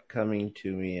it's not coming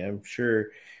to me. I'm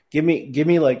sure. Give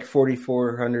me like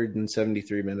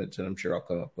 4,473 minutes, and I'm sure I'll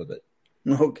come up with it.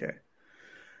 Okay.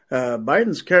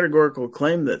 Biden's categorical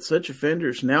claim that such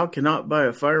offenders now cannot buy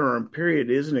a firearm, period,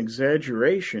 is an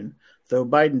exaggeration, though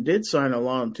Biden did sign a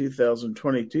law in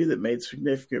 2022 that made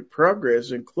significant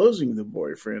progress in closing the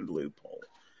boyfriend loophole.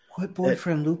 What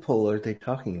boyfriend loophole are they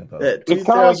talking about? That It's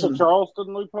kind of like the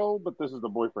Charleston loophole, but this is the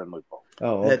boyfriend loophole.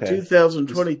 Oh, okay. That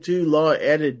 2022 law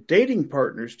added dating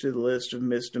partners to the list of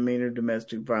misdemeanor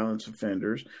domestic violence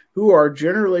offenders who are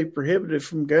generally prohibited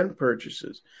from gun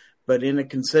purchases. But in a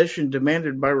concession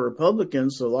demanded by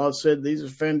Republicans, the law said these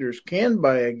offenders can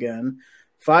buy a gun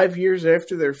 5 years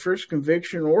after their first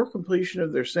conviction or completion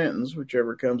of their sentence,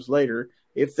 whichever comes later,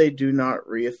 if they do not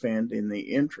reoffend in the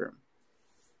interim.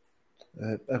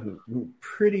 I'm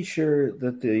pretty sure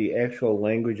that the actual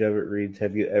language of it reads,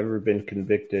 "Have you ever been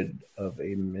convicted of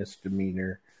a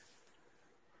misdemeanor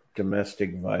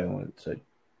domestic violence?"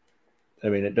 I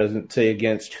mean, it doesn't say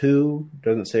against who, it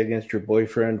doesn't say against your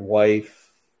boyfriend,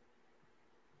 wife,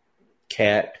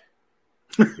 cat.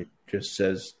 It just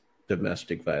says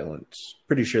domestic violence.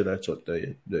 Pretty sure that's what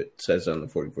that says on the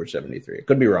 4473. It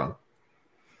could be wrong.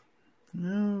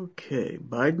 Okay.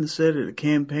 Biden said at a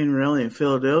campaign rally in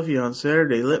Philadelphia on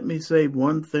Saturday, "Let me say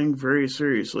one thing very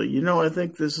seriously. You know, I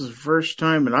think this is the first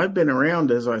time, and I've been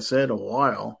around, as I said, a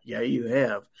while. Yeah, you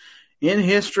have. In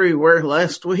history where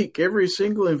last week every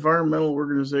single environmental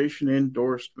organization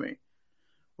endorsed me."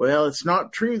 Well, it's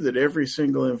not true that every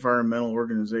single environmental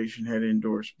organization had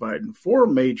endorsed Biden. 4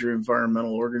 major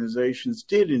environmental organizations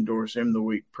did endorse him the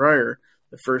week prior,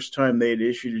 the first time they had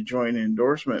issued a joint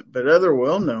endorsement, but other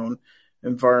well-known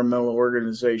environmental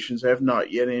organizations have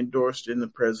not yet endorsed in the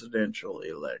presidential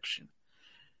election.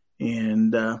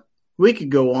 And we could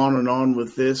go on and on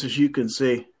with this. As you can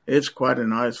see, it's quite a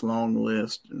nice long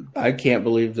list. I can't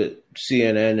believe that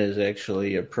CNN is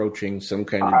actually approaching some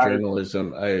kind of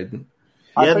journalism.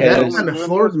 Yeah, that kind of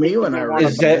floored me when I read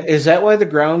it. Is that why the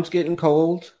ground's getting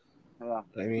cold? Yeah.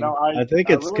 I mean, I think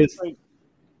it's because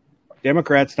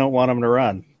Democrats don't want them to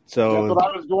run. So that's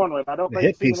what I was going with. I don't think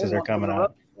hit pieces are coming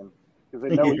out because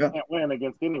they know he can't win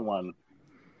against anyone.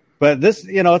 But this,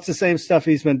 it's the same stuff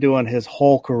he's been doing his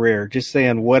whole career, just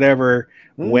saying whatever,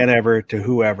 whenever to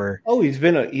whoever. Oh, he's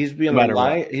been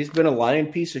a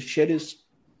lying piece of shit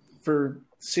for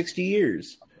 60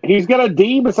 years. He's got a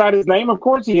D beside his name. Of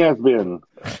course he has been.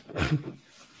 I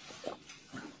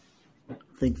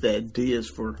think that D is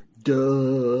for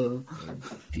duh.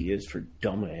 D is for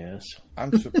dumbass.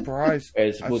 I'm surprised.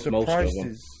 I'm surprised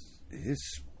his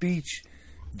speech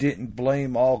didn't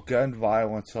blame all gun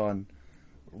violence on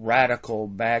radical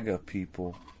MAGA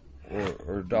people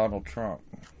or Donald Trump.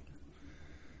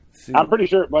 See, I'm pretty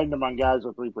sure it blamed him on guys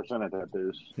with 3%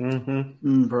 tattoos.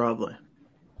 Mm-hmm. Probably.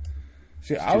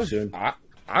 See, I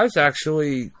was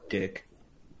actually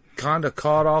kind of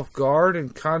caught off guard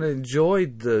and kind of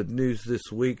enjoyed the news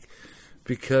this week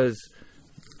because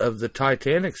of the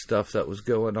Titanic stuff that was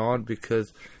going on,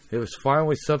 because it was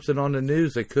finally something on the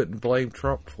news they couldn't blame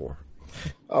Trump for.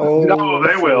 Oh, no,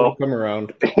 they will come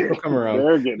around. They'll come around.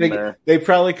 They're getting there. They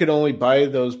probably could only buy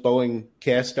those Boeing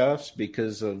cast-offs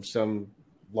because of some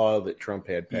law that Trump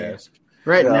had passed. Yeah.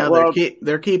 Right now,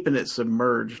 they're keeping it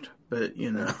submerged, but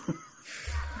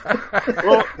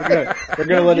well, they're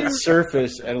gonna let it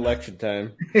surface at election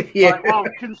time. Yeah. Well,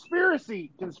 conspiracy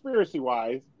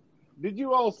wise, did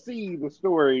you all see the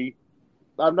story?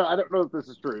 I don't know if this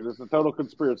is true. This is a total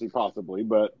conspiracy, possibly,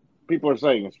 but people are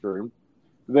saying it's true.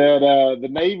 That the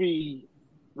Navy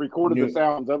recorded the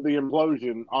sounds of the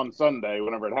implosion on Sunday,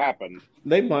 whenever it happened.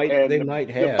 They might have. The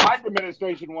Biden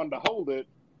administration wanted to hold it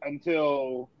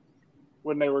until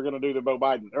when they were going to do the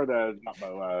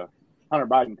Hunter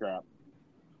Biden crap.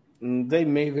 They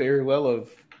may very well have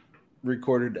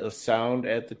recorded a sound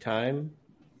at the time,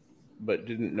 but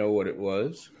didn't know what it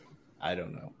was. I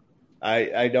don't know.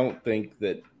 I don't think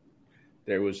that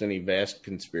there was any vast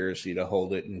conspiracy to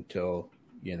hold it until,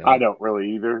 I don't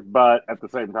really either, but at the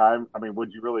same time, I mean,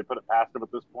 would you really put it past them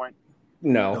at this point?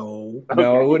 No,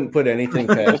 I wouldn't put anything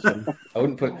past them. I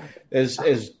wouldn't put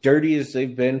as dirty as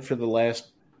they've been for the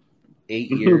last 8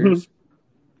 years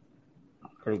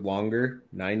or longer,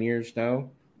 9 years now,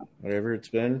 whatever it's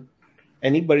been.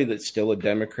 Anybody that's still a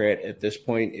Democrat at this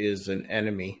point is an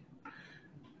enemy.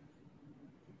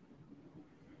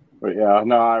 But yeah,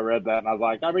 no, I read that and I was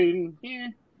like, I mean,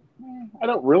 I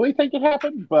don't really think it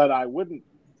happened, but I wouldn't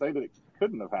say that it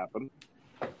couldn't have happened.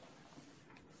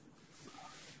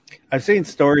 I've seen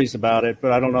stories about it,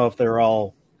 but I don't know if they're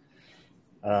all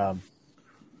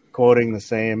quoting the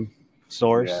same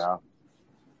source. Yeah.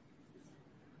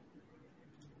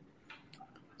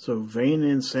 So Vain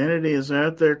Insanity is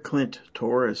out there. Clint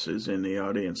Torres is in the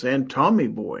audience. And Tommy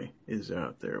Boy is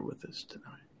out there with us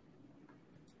tonight.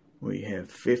 We have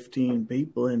 15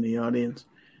 people in the audience.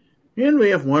 And we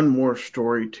have one more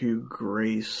story to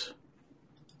grace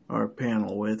our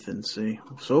panel with and see.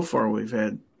 So far we've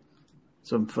had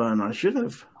some fun. I should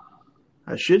have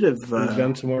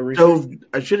done some more research.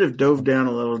 I should have dove down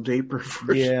a little deeper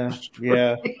first.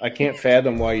 Yeah. I can't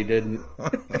fathom why you didn't.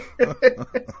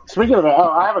 Speaking of that,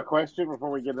 I have a question before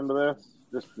we get into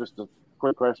this. Just a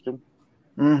quick question.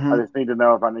 Mm-hmm. I just need to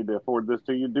know if I need to afford this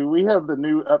to you. Do we have the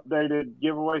new updated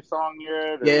giveaway song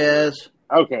yet? Or... Yes.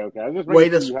 Okay. Way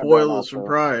to spoil the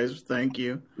surprise. Thank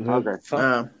you. Okay.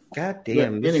 God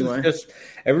damn. Anyway. Just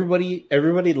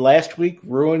everybody last week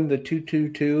ruined the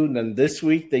 222, and then this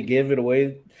week they gave it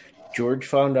away. George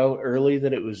found out early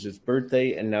that it was his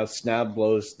birthday, and now Snob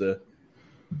blows the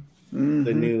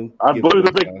new. I blew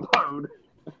the big load.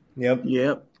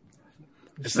 Yep.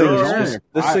 This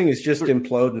thing is just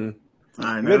imploding.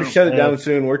 I know. We better shut it down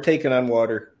soon. We're taking on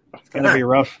water. It's going to be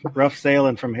rough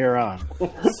sailing from here on.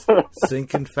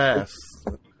 Sinking fast.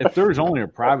 If there was only a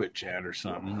private chat or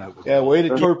something, that would way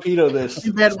to torpedo this.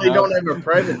 Too bad we don't have a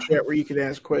private chat where you could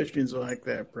ask questions like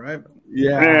that private.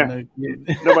 Yeah.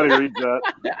 Nobody reads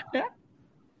that.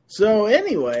 So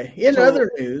anyway, in other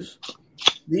news,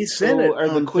 the Senate are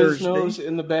the on Quiznos Thursday,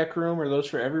 in the back room? Are those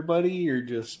for everybody or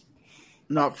just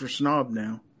not for Snob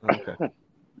now. okay?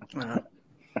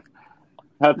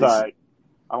 That's all right.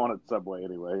 I wanted Subway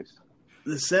anyways.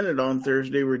 The Senate on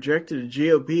Thursday rejected a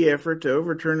GOP effort to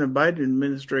overturn the Biden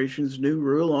administration's new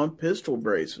rule on pistol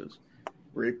braces.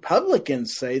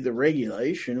 Republicans say the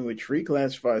regulation, which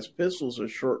reclassifies pistols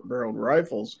as short-barreled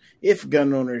rifles if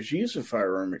gun owners use a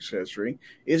firearm accessory,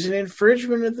 is an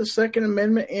infringement of the Second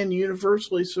Amendment and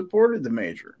universally supported the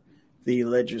measure. The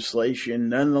legislation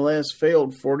nonetheless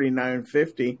failed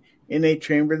 49-50 in a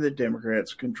chamber that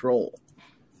Democrats control.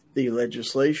 The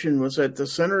legislation was at the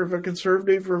center of a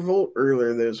conservative revolt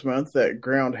earlier this month that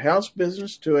ground House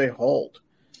business to a halt.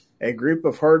 A group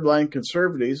of hardline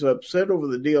conservatives, upset over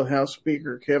the deal House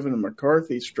Speaker Kevin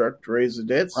McCarthy struck to raise the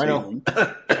debt ceiling,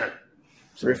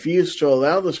 refused to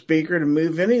allow the Speaker to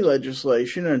move any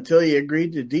legislation until he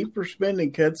agreed to deeper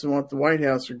spending cuts than what the White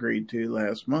House agreed to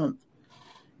last month.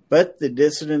 But the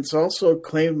dissidents also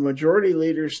claimed Majority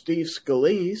Leader Steve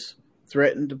Scalise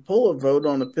threatened to pull a vote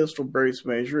on the pistol brace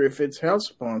measure if its House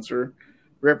sponsor,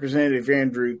 Representative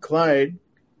Andrew Clyde,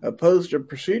 opposed a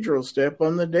procedural step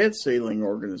on the debt ceiling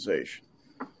organization.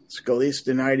 Scalise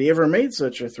denied he ever made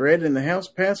such a threat, and the House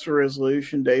passed a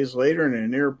resolution days later in a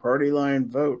near-party line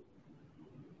vote.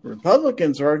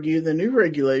 Republicans argue the new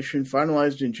regulation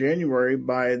finalized in January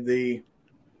by the...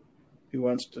 Who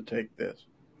wants to take this?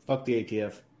 Fuck the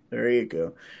ATF. There you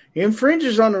go. It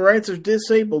infringes on the rights of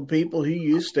disabled people who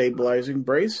use stabilizing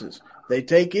braces. They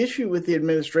take issue with the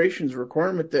administration's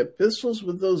requirement that pistols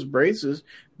with those braces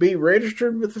be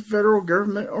registered with the federal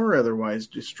government or otherwise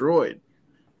destroyed.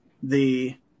 Fuck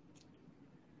the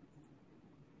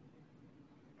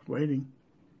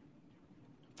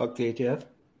ATF?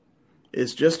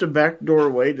 It's just a backdoor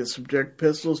way to subject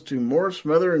pistols to more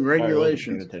smothering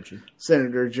regulations.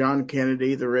 Senator John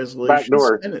Kennedy, the resolution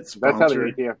Senate sponsor, that's how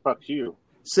the ATF fucks you,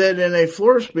 said in a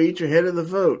floor speech ahead of the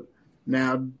vote.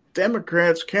 Now,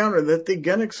 Democrats counter that the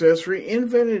gun accessory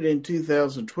invented in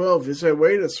 2012 is a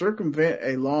way to circumvent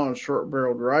a law on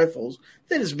short-barreled rifles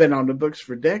that has been on the books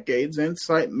for decades and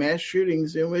cite mass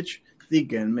shootings in which the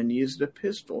gunman used a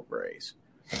pistol brace.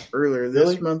 Earlier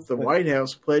this month, the White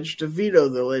House pledged to veto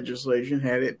the legislation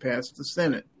had it passed the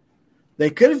Senate. They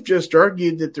could have just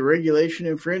argued that the regulation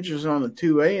infringes on the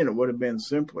 2A and it would have been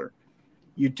simpler.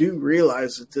 You do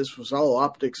realize that this was all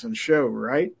optics and show,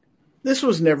 right? This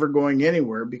was never going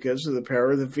anywhere because of the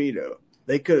power of the veto.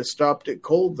 They could have stopped it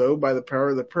cold, though, by the power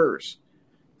of the purse.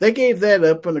 They gave that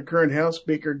up when the current House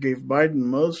Speaker gave Biden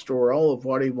most or all of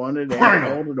what he wanted and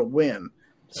called it a win.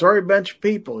 Sorry bunch of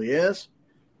people, yes?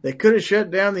 They could have shut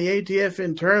down the ATF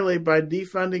entirely by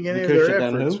defunding any of their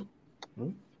efforts.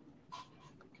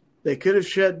 They could have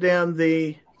shut down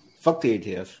the... Fuck the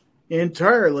ATF.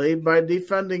 Entirely by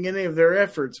defunding any of their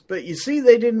efforts. But you see,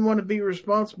 they didn't want to be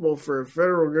responsible for a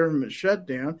federal government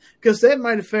shutdown because that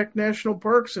might affect national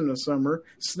parks in the summer,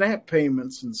 SNAP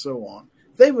payments, and so on.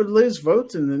 They would lose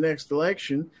votes in the next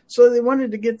election, so they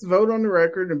wanted to get the vote on the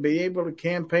record and be able to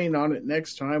campaign on it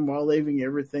next time while leaving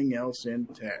everything else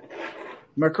intact.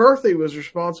 McCarthy was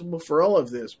responsible for all of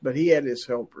this, but he had his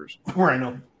helpers.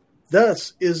 Rhino.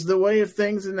 Thus is the way of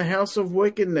things in the house of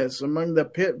wickedness among the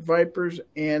pit vipers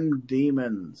and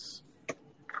demons.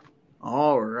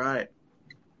 All right.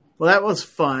 Well, that was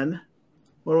fun.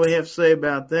 What do we have to say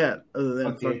about that other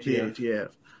than fuck the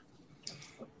ATF?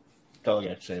 That's all I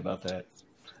got to say about that.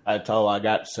 That's all I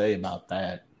got to say about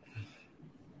that.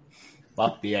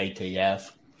 Fuck the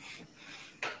ATF.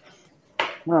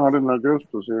 No, I didn't know Ghost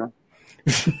was here.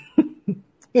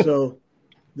 So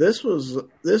this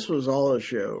was all a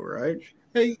show, right?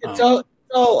 Hey, it's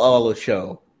all a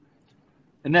show.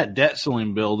 In that debt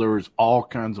ceiling bill, there was all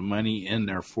kinds of money in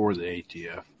there for the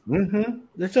ATF. Mm-hmm.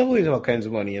 There's always all kinds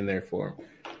of money in there for them.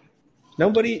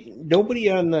 Nobody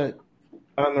on the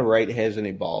right has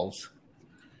any balls.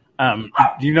 Do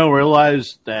you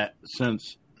realize that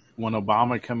since when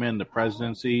Obama come in the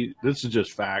presidency, this is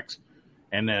just facts,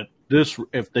 and that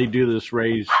if they do this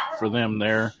raise for them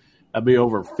there, that'd be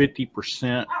over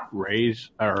 50% raise,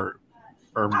 or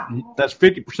that's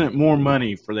 50% more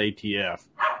money for the ATF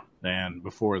than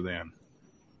before then.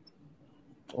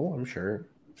 Oh, I'm sure.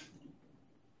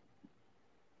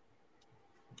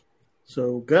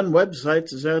 So Gun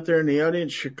Websites is out there in the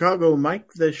audience. Chicago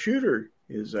Mike the Shooter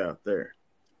is out there.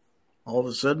 All of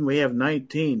a sudden we have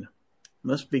 19.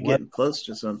 Must be getting close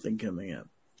to something coming up.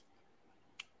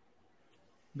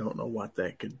 Don't know what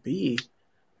that could be,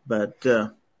 but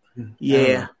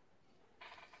yeah.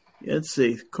 Let's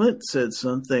see. Clint said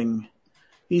something.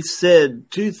 He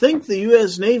said, to think the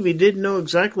U.S. Navy didn't know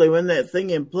exactly when that thing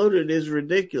imploded is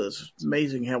ridiculous. It's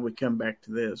amazing how we come back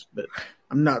to this, but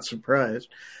I'm not surprised.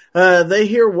 They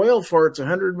hear whale farts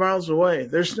 100 miles away.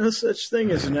 There's no such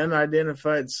thing as an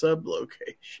unidentified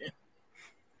sublocation.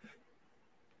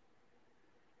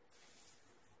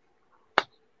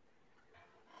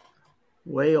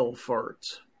 Whale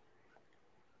farts.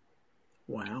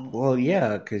 Wow. Well,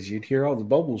 yeah, because you'd hear all the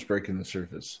bubbles breaking the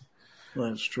surface.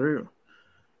 That's true.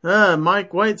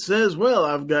 Mike White says, well,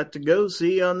 I've got to go.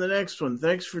 See you on the next one.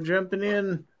 Thanks for jumping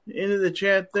into the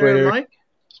chat there, Quitter. Mike.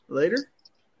 Later.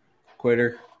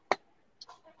 Quitter.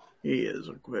 He is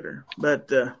a quitter. But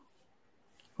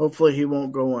hopefully he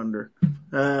won't go under.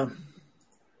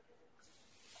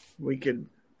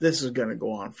 This is going to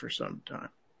go on for some time.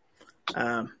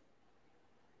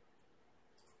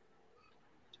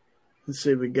 Let's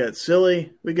see, we got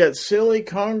silly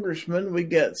congressmen, we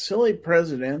got silly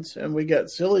presidents, and we got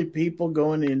silly people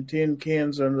going in tin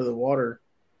cans under the water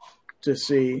to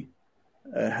see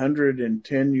a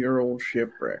 110-year-old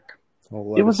shipwreck.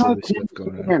 It was not a tin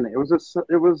can. It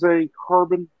was a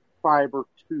carbon fiber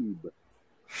tube.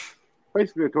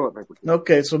 Basically a toilet paper tube.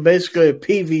 Okay, so basically a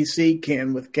PVC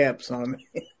can with caps on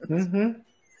it. Mm-hmm.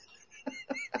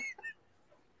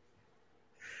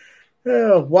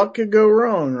 Oh, what could go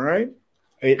wrong, right?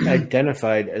 It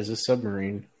identified as a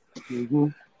submarine. Mm-hmm.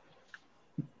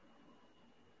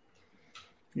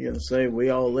 You're going to say we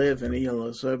all live in a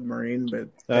yellow submarine, but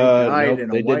they nope, died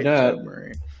in a they white did not.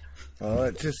 submarine.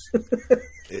 It just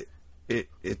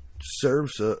it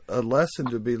serves a lesson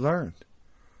to be learned.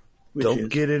 Don't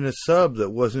get in a sub that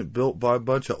wasn't built by a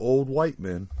bunch of old white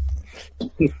men.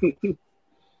 You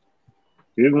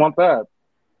didn't want that.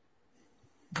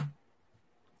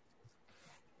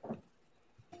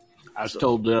 I was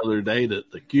told the other day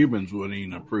that the Cubans wouldn't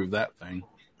even approve that thing.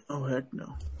 Oh, heck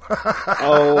no.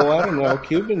 Oh, I don't know.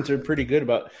 Cubans are pretty good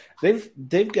about they've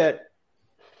got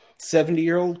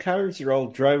 70-year-old cars. They're all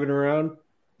driving around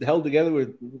held together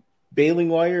with baling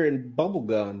wire and bubble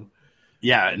gum.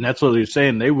 Yeah, and that's what they're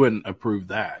saying. They wouldn't approve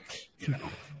that. You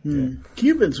know.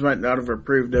 Cubans might not have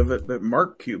approved of it, but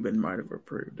Mark Cuban might have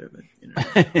approved of it. You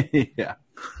know? Yeah.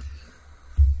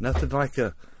 Nothing like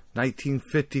a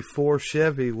 1954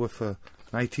 Chevy with a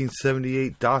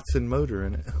 1978 Datsun motor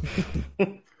in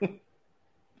it.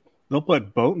 They'll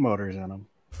put boat motors in them.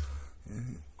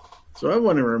 So I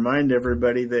want to remind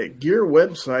everybody that Gear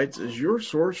Websites is your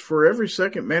source for every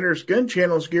Second Matters gun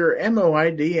channels, gear, ammo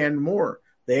ID, and more.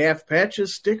 They have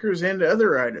patches, stickers, and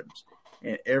other items.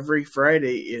 And every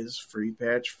Friday is Free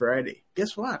Patch Friday.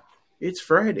 Guess what? It's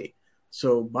Friday.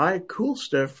 So buy cool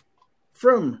stuff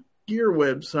from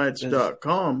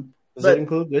gearwebsites.com. Does that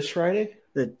include this Friday?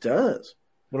 It does.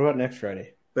 What about next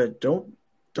Friday? But don't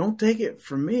take it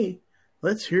from me.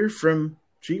 Let's hear from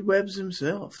G-Webs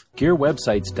himself.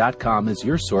 GearWebsites.com is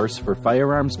your source for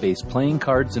firearms-based playing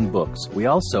cards and books. We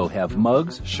also have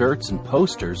mugs, shirts, and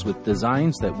posters with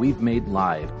designs that we've made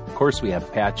live. Of course, we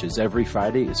have patches. Every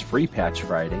Friday is Free Patch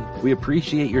Friday. We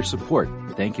appreciate your support.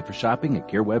 Thank you for shopping at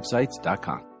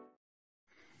GearWebsites.com.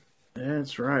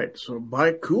 That's right. So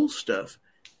buy cool stuff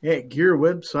at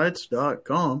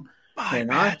GearWebsites.com. Buy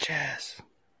patches.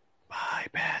 Buy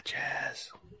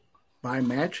patches. Buy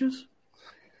matches?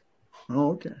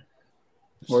 Oh, okay.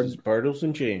 This is Bartles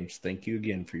and James. Thank you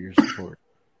again for your support.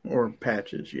 Or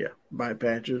patches, yeah. Buy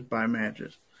patches, buy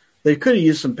matches. They could have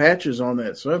used some patches on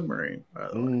that submarine, by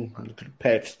the way. They could have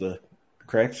patched the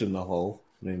cracks in the hull.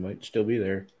 They might still be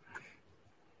there.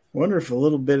 Wonder if a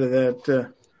little bit of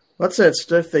that, what's that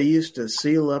stuff they used to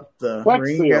seal up the Flex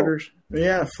rain seal. gutters?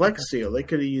 Yeah, Flex Seal. They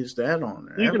could have used that on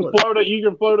there. You can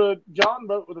float a John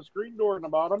boat with a screen door in the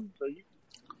bottom, so you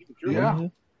can sure. Yeah.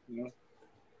 You know.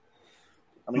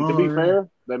 I mean, to be fair,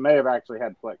 they may have actually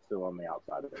had Flex Seal on the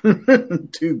outside of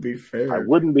it. To be fair. I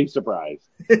wouldn't be surprised.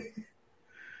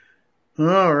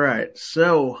 All right.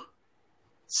 So,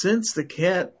 since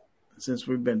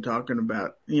we've been talking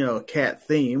about, a cat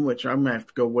theme, which I'm going to have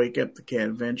to go wake up the cat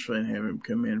eventually and have him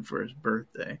come in for his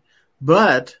birthday.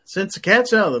 But since the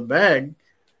cat's out of the bag,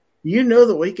 you know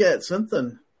that we got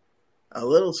something a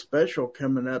little special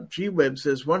coming up. G-Web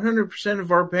says 100%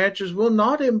 of our patches will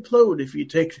not implode if you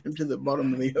take them to the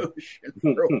bottom of the ocean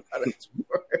for what it's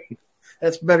worth.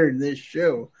 That's better than this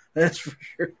show. That's for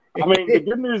sure. I mean, the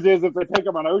good news is if they take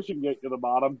them on Ocean Gate to the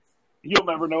bottom, you'll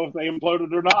never know if they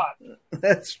imploded or not.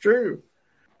 That's true.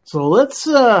 So let's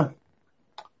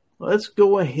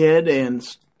go ahead and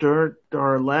start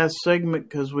our last segment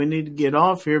because we need to get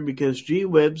off here because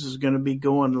G-Webs is going to be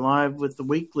going live with the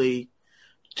weekly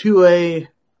 2A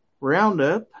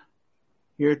roundup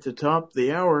here at the top of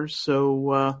the hour.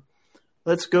 So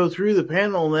let's go through the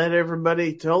panel and let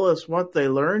everybody tell us what they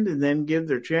learned and then give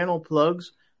their channel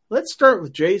plugs. Let's start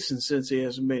with Jason since he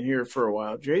hasn't been here for a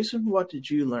while. Jason, what did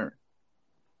you learn?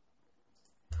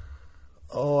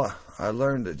 Oh, I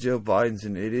learned that Joe Biden's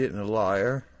an idiot and a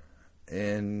liar.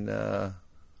 And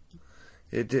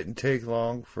it didn't take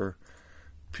long for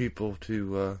people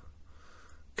to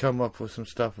come up with some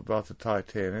stuff about the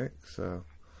Titanic. So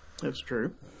that's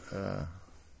true. I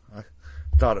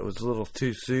thought it was a little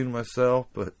too soon myself,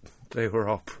 but they were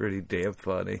all pretty damn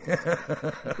funny.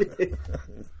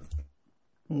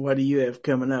 What do you have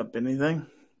coming up? Anything?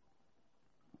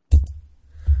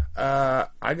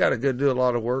 I got to go do a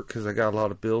lot of work because I got a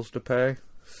lot of bills to pay.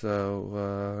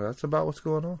 So that's about what's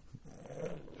going on.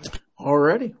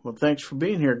 Alrighty. Well, thanks for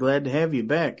being here. Glad to have you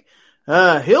back.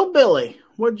 Hillbilly,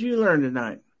 what did you learn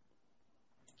tonight?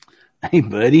 Hey,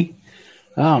 buddy.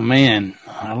 Oh, man.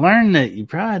 I learned that you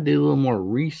probably do a little more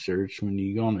research when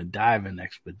you go on a diving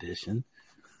expedition.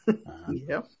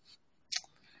 Yep.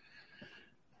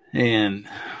 And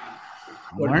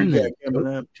I learned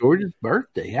that George's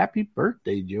birthday. Happy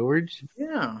birthday, George.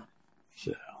 Yeah.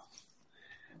 So,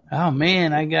 oh,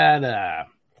 man, I got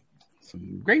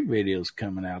some great videos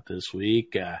coming out this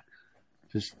week.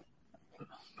 Just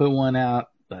put one out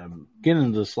beginning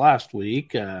of this last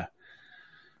week.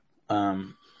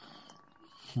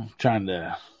 Trying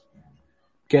to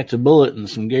catch a bullet in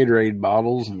some Gatorade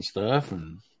bottles and stuff.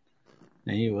 And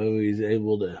anyway, we was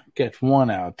able to catch one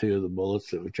out of two of the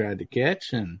bullets that we tried to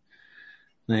catch. And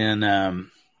then,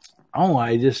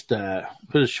 I just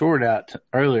put a short out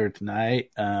earlier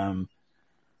tonight. I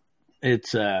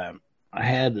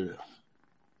had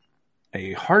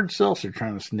a hard seltzer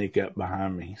trying to sneak up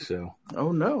behind me. So,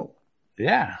 oh no.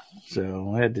 Yeah.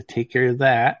 So I had to take care of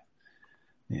that.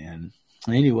 And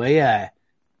anyway,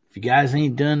 if you guys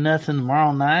ain't done nothing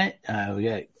tomorrow night, we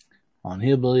got on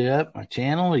Hillbilly Up, my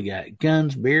channel, we got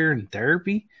Guns, Beer, and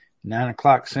Therapy, 9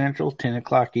 o'clock Central, 10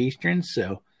 o'clock Eastern.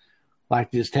 So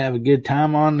like just have a good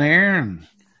time on there and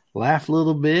laugh a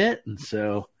little bit. And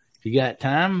so if you got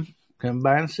time, come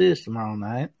by and assist tomorrow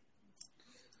night.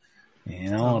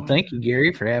 And I want to thank you,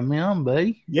 Gary, for having me on,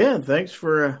 buddy. Yeah, thanks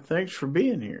for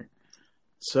being here.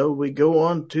 So we go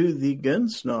on to the gun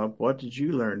snob. What did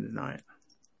you learn tonight?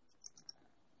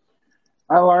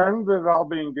 I learned that I'll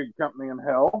be in good company in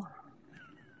hell.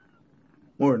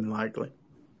 More than likely.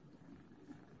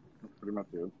 That's pretty much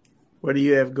it. What do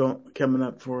you have coming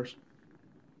up for us?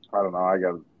 I don't know. I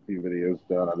got a few videos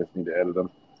done. I just need to edit them.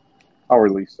 I'll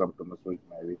release something this week,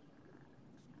 maybe.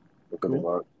 With any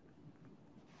luck.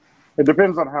 It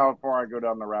depends on how far I go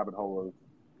down the rabbit hole of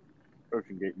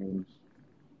Ocean Gate memes.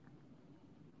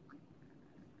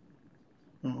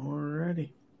 Alrighty.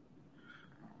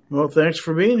 Well, thanks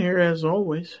for being here as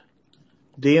always.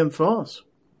 DM Foss,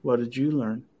 what did you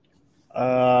learn?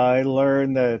 I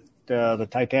learned that the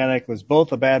Titanic was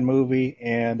both a bad movie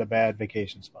and a bad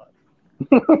vacation spot.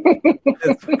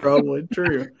 That's probably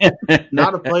true.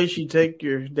 Not a place you take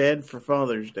your dad for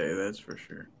Father's Day, that's for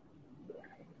sure.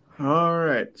 All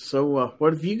right. So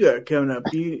what have you got coming up?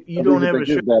 You don't have a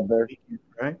show,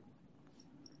 right?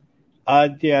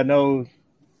 Yeah, no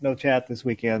chat this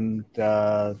weekend.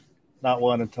 Not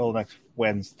one until next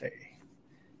Wednesday.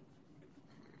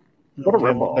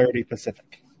 10:30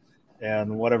 Pacific,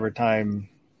 and whatever time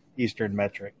Eastern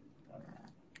metric.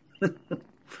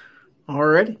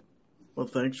 Alrighty. Well,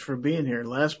 thanks for being here.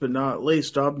 Last but not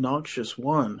least, Obnoxious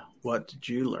One. What did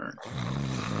you learn?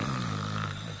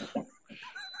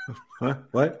 Huh?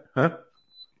 What? Huh?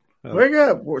 Wake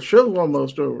up. Show's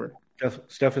almost over.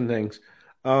 Stuff and things.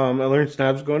 I learned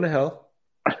Snob's going to hell.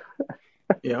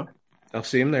 Yeah. I'll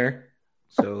see him there,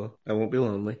 so I won't be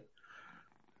lonely.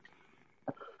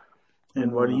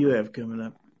 And what do you have coming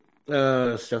up?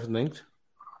 Stuff and things.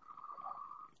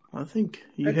 I think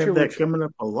you have that coming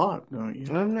up a lot, don't you?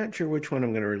 I'm not sure which one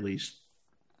I'm going to release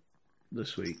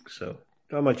this week. So,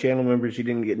 all my channel members, you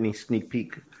didn't get any sneak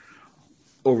peek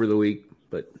over the week,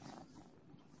 but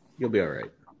you'll be all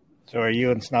right. So, are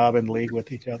you and Snob in league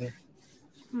with each other?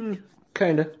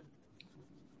 Kind of.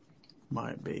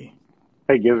 Might be.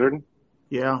 Hey, Gizzard.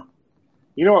 Yeah.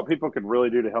 You know what people could really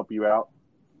do to help you out?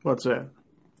 What's that?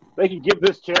 They could give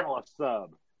this channel a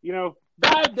sub. You know,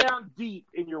 dive down deep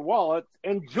in your wallets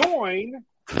and join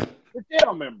the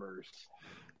channel members.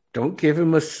 Don't give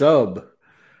him a sub.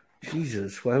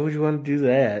 Jesus, why would you want to do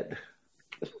that?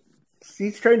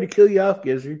 He's trying to kill you off,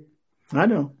 Gizzard. I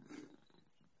know.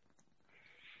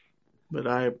 But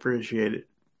I appreciate it.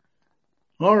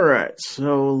 All right,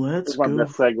 so let's go.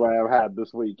 That's my best segue I've had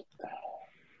this week.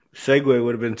 Segway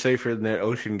would have been safer than that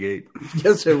Ocean Gate.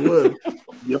 Yes, it would.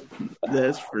 Yep,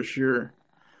 that's for sure.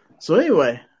 So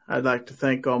anyway, I'd like to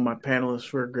thank all my panelists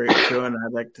for a great show, and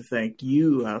I'd like to thank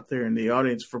you out there in the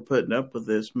audience for putting up with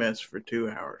this mess for 2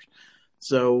 hours.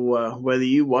 So whether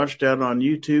you watched out on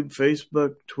YouTube,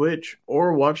 Facebook, Twitch,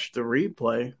 or watched the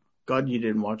replay, God, you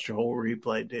didn't watch the whole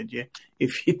replay, did you?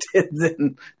 If you did,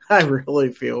 then I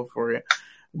really feel for you.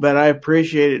 But I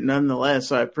appreciate it nonetheless.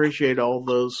 I appreciate all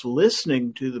those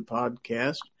listening to the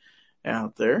podcast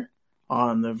out there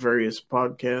on the various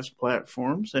podcast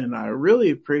platforms. And I really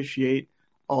appreciate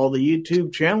all the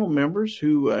YouTube channel members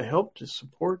who help to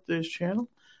support this channel.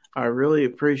 I really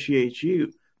appreciate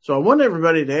you. So I want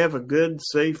everybody to have a good,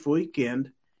 safe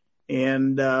weekend.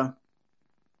 And I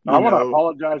want to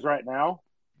apologize right now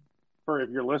for if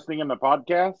you're listening in the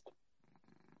podcast.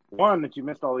 One, that you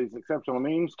missed all these exceptional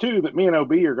memes. Two, that me and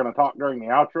OB are going to talk during the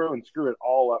outro and screw it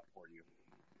all up for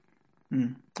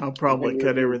you. I'll probably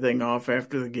cut everything off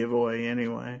after the giveaway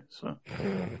anyway. So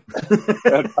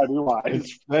that's probably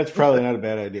wise. That's probably not a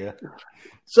bad idea.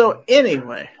 So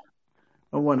anyway,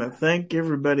 I want to thank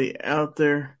everybody out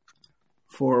there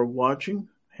for watching.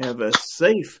 Have a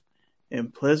safe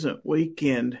and pleasant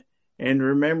weekend. And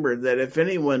remember that if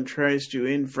anyone tries to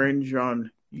infringe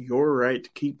on your right to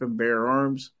keep and bear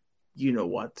arms, you know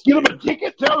what to do. Give him a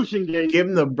ticket to Ocean Gate. Give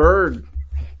him the bird.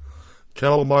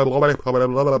 Tell him my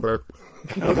love.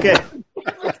 Okay.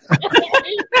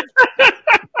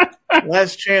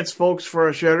 Last chance, folks, for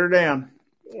a shutter down.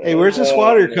 Hey, where's this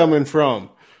water coming from?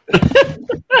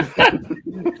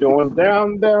 Going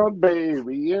down, down,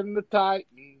 baby, in the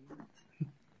Titan.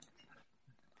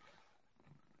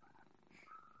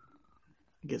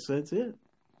 I guess that's it.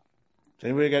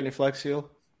 Anybody got any Flex Seal?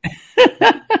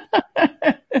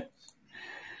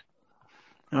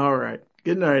 All right.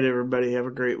 Good night, everybody. Have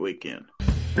a great weekend.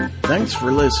 Thanks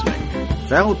for listening.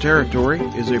 Fowl Territory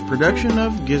is a production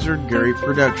of Gizzard Gary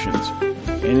Productions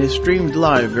and is streamed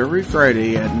live every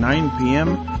Friday at 9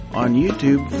 p.m. on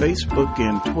YouTube, Facebook,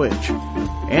 and Twitch,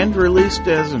 and released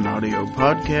as an audio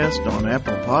podcast on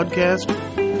Apple Podcast,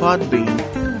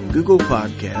 Podbean, Google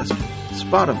Podcast,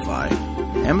 Spotify,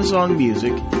 Amazon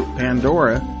Music,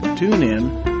 Pandora,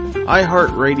 TuneIn,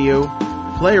 iHeartRadio,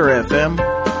 Player FM,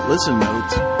 Listen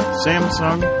Notes,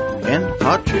 Samsung, and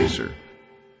Podchaser.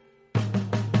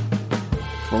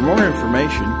 For more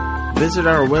information, visit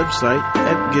our website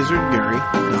at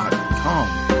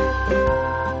gizzardgary.com.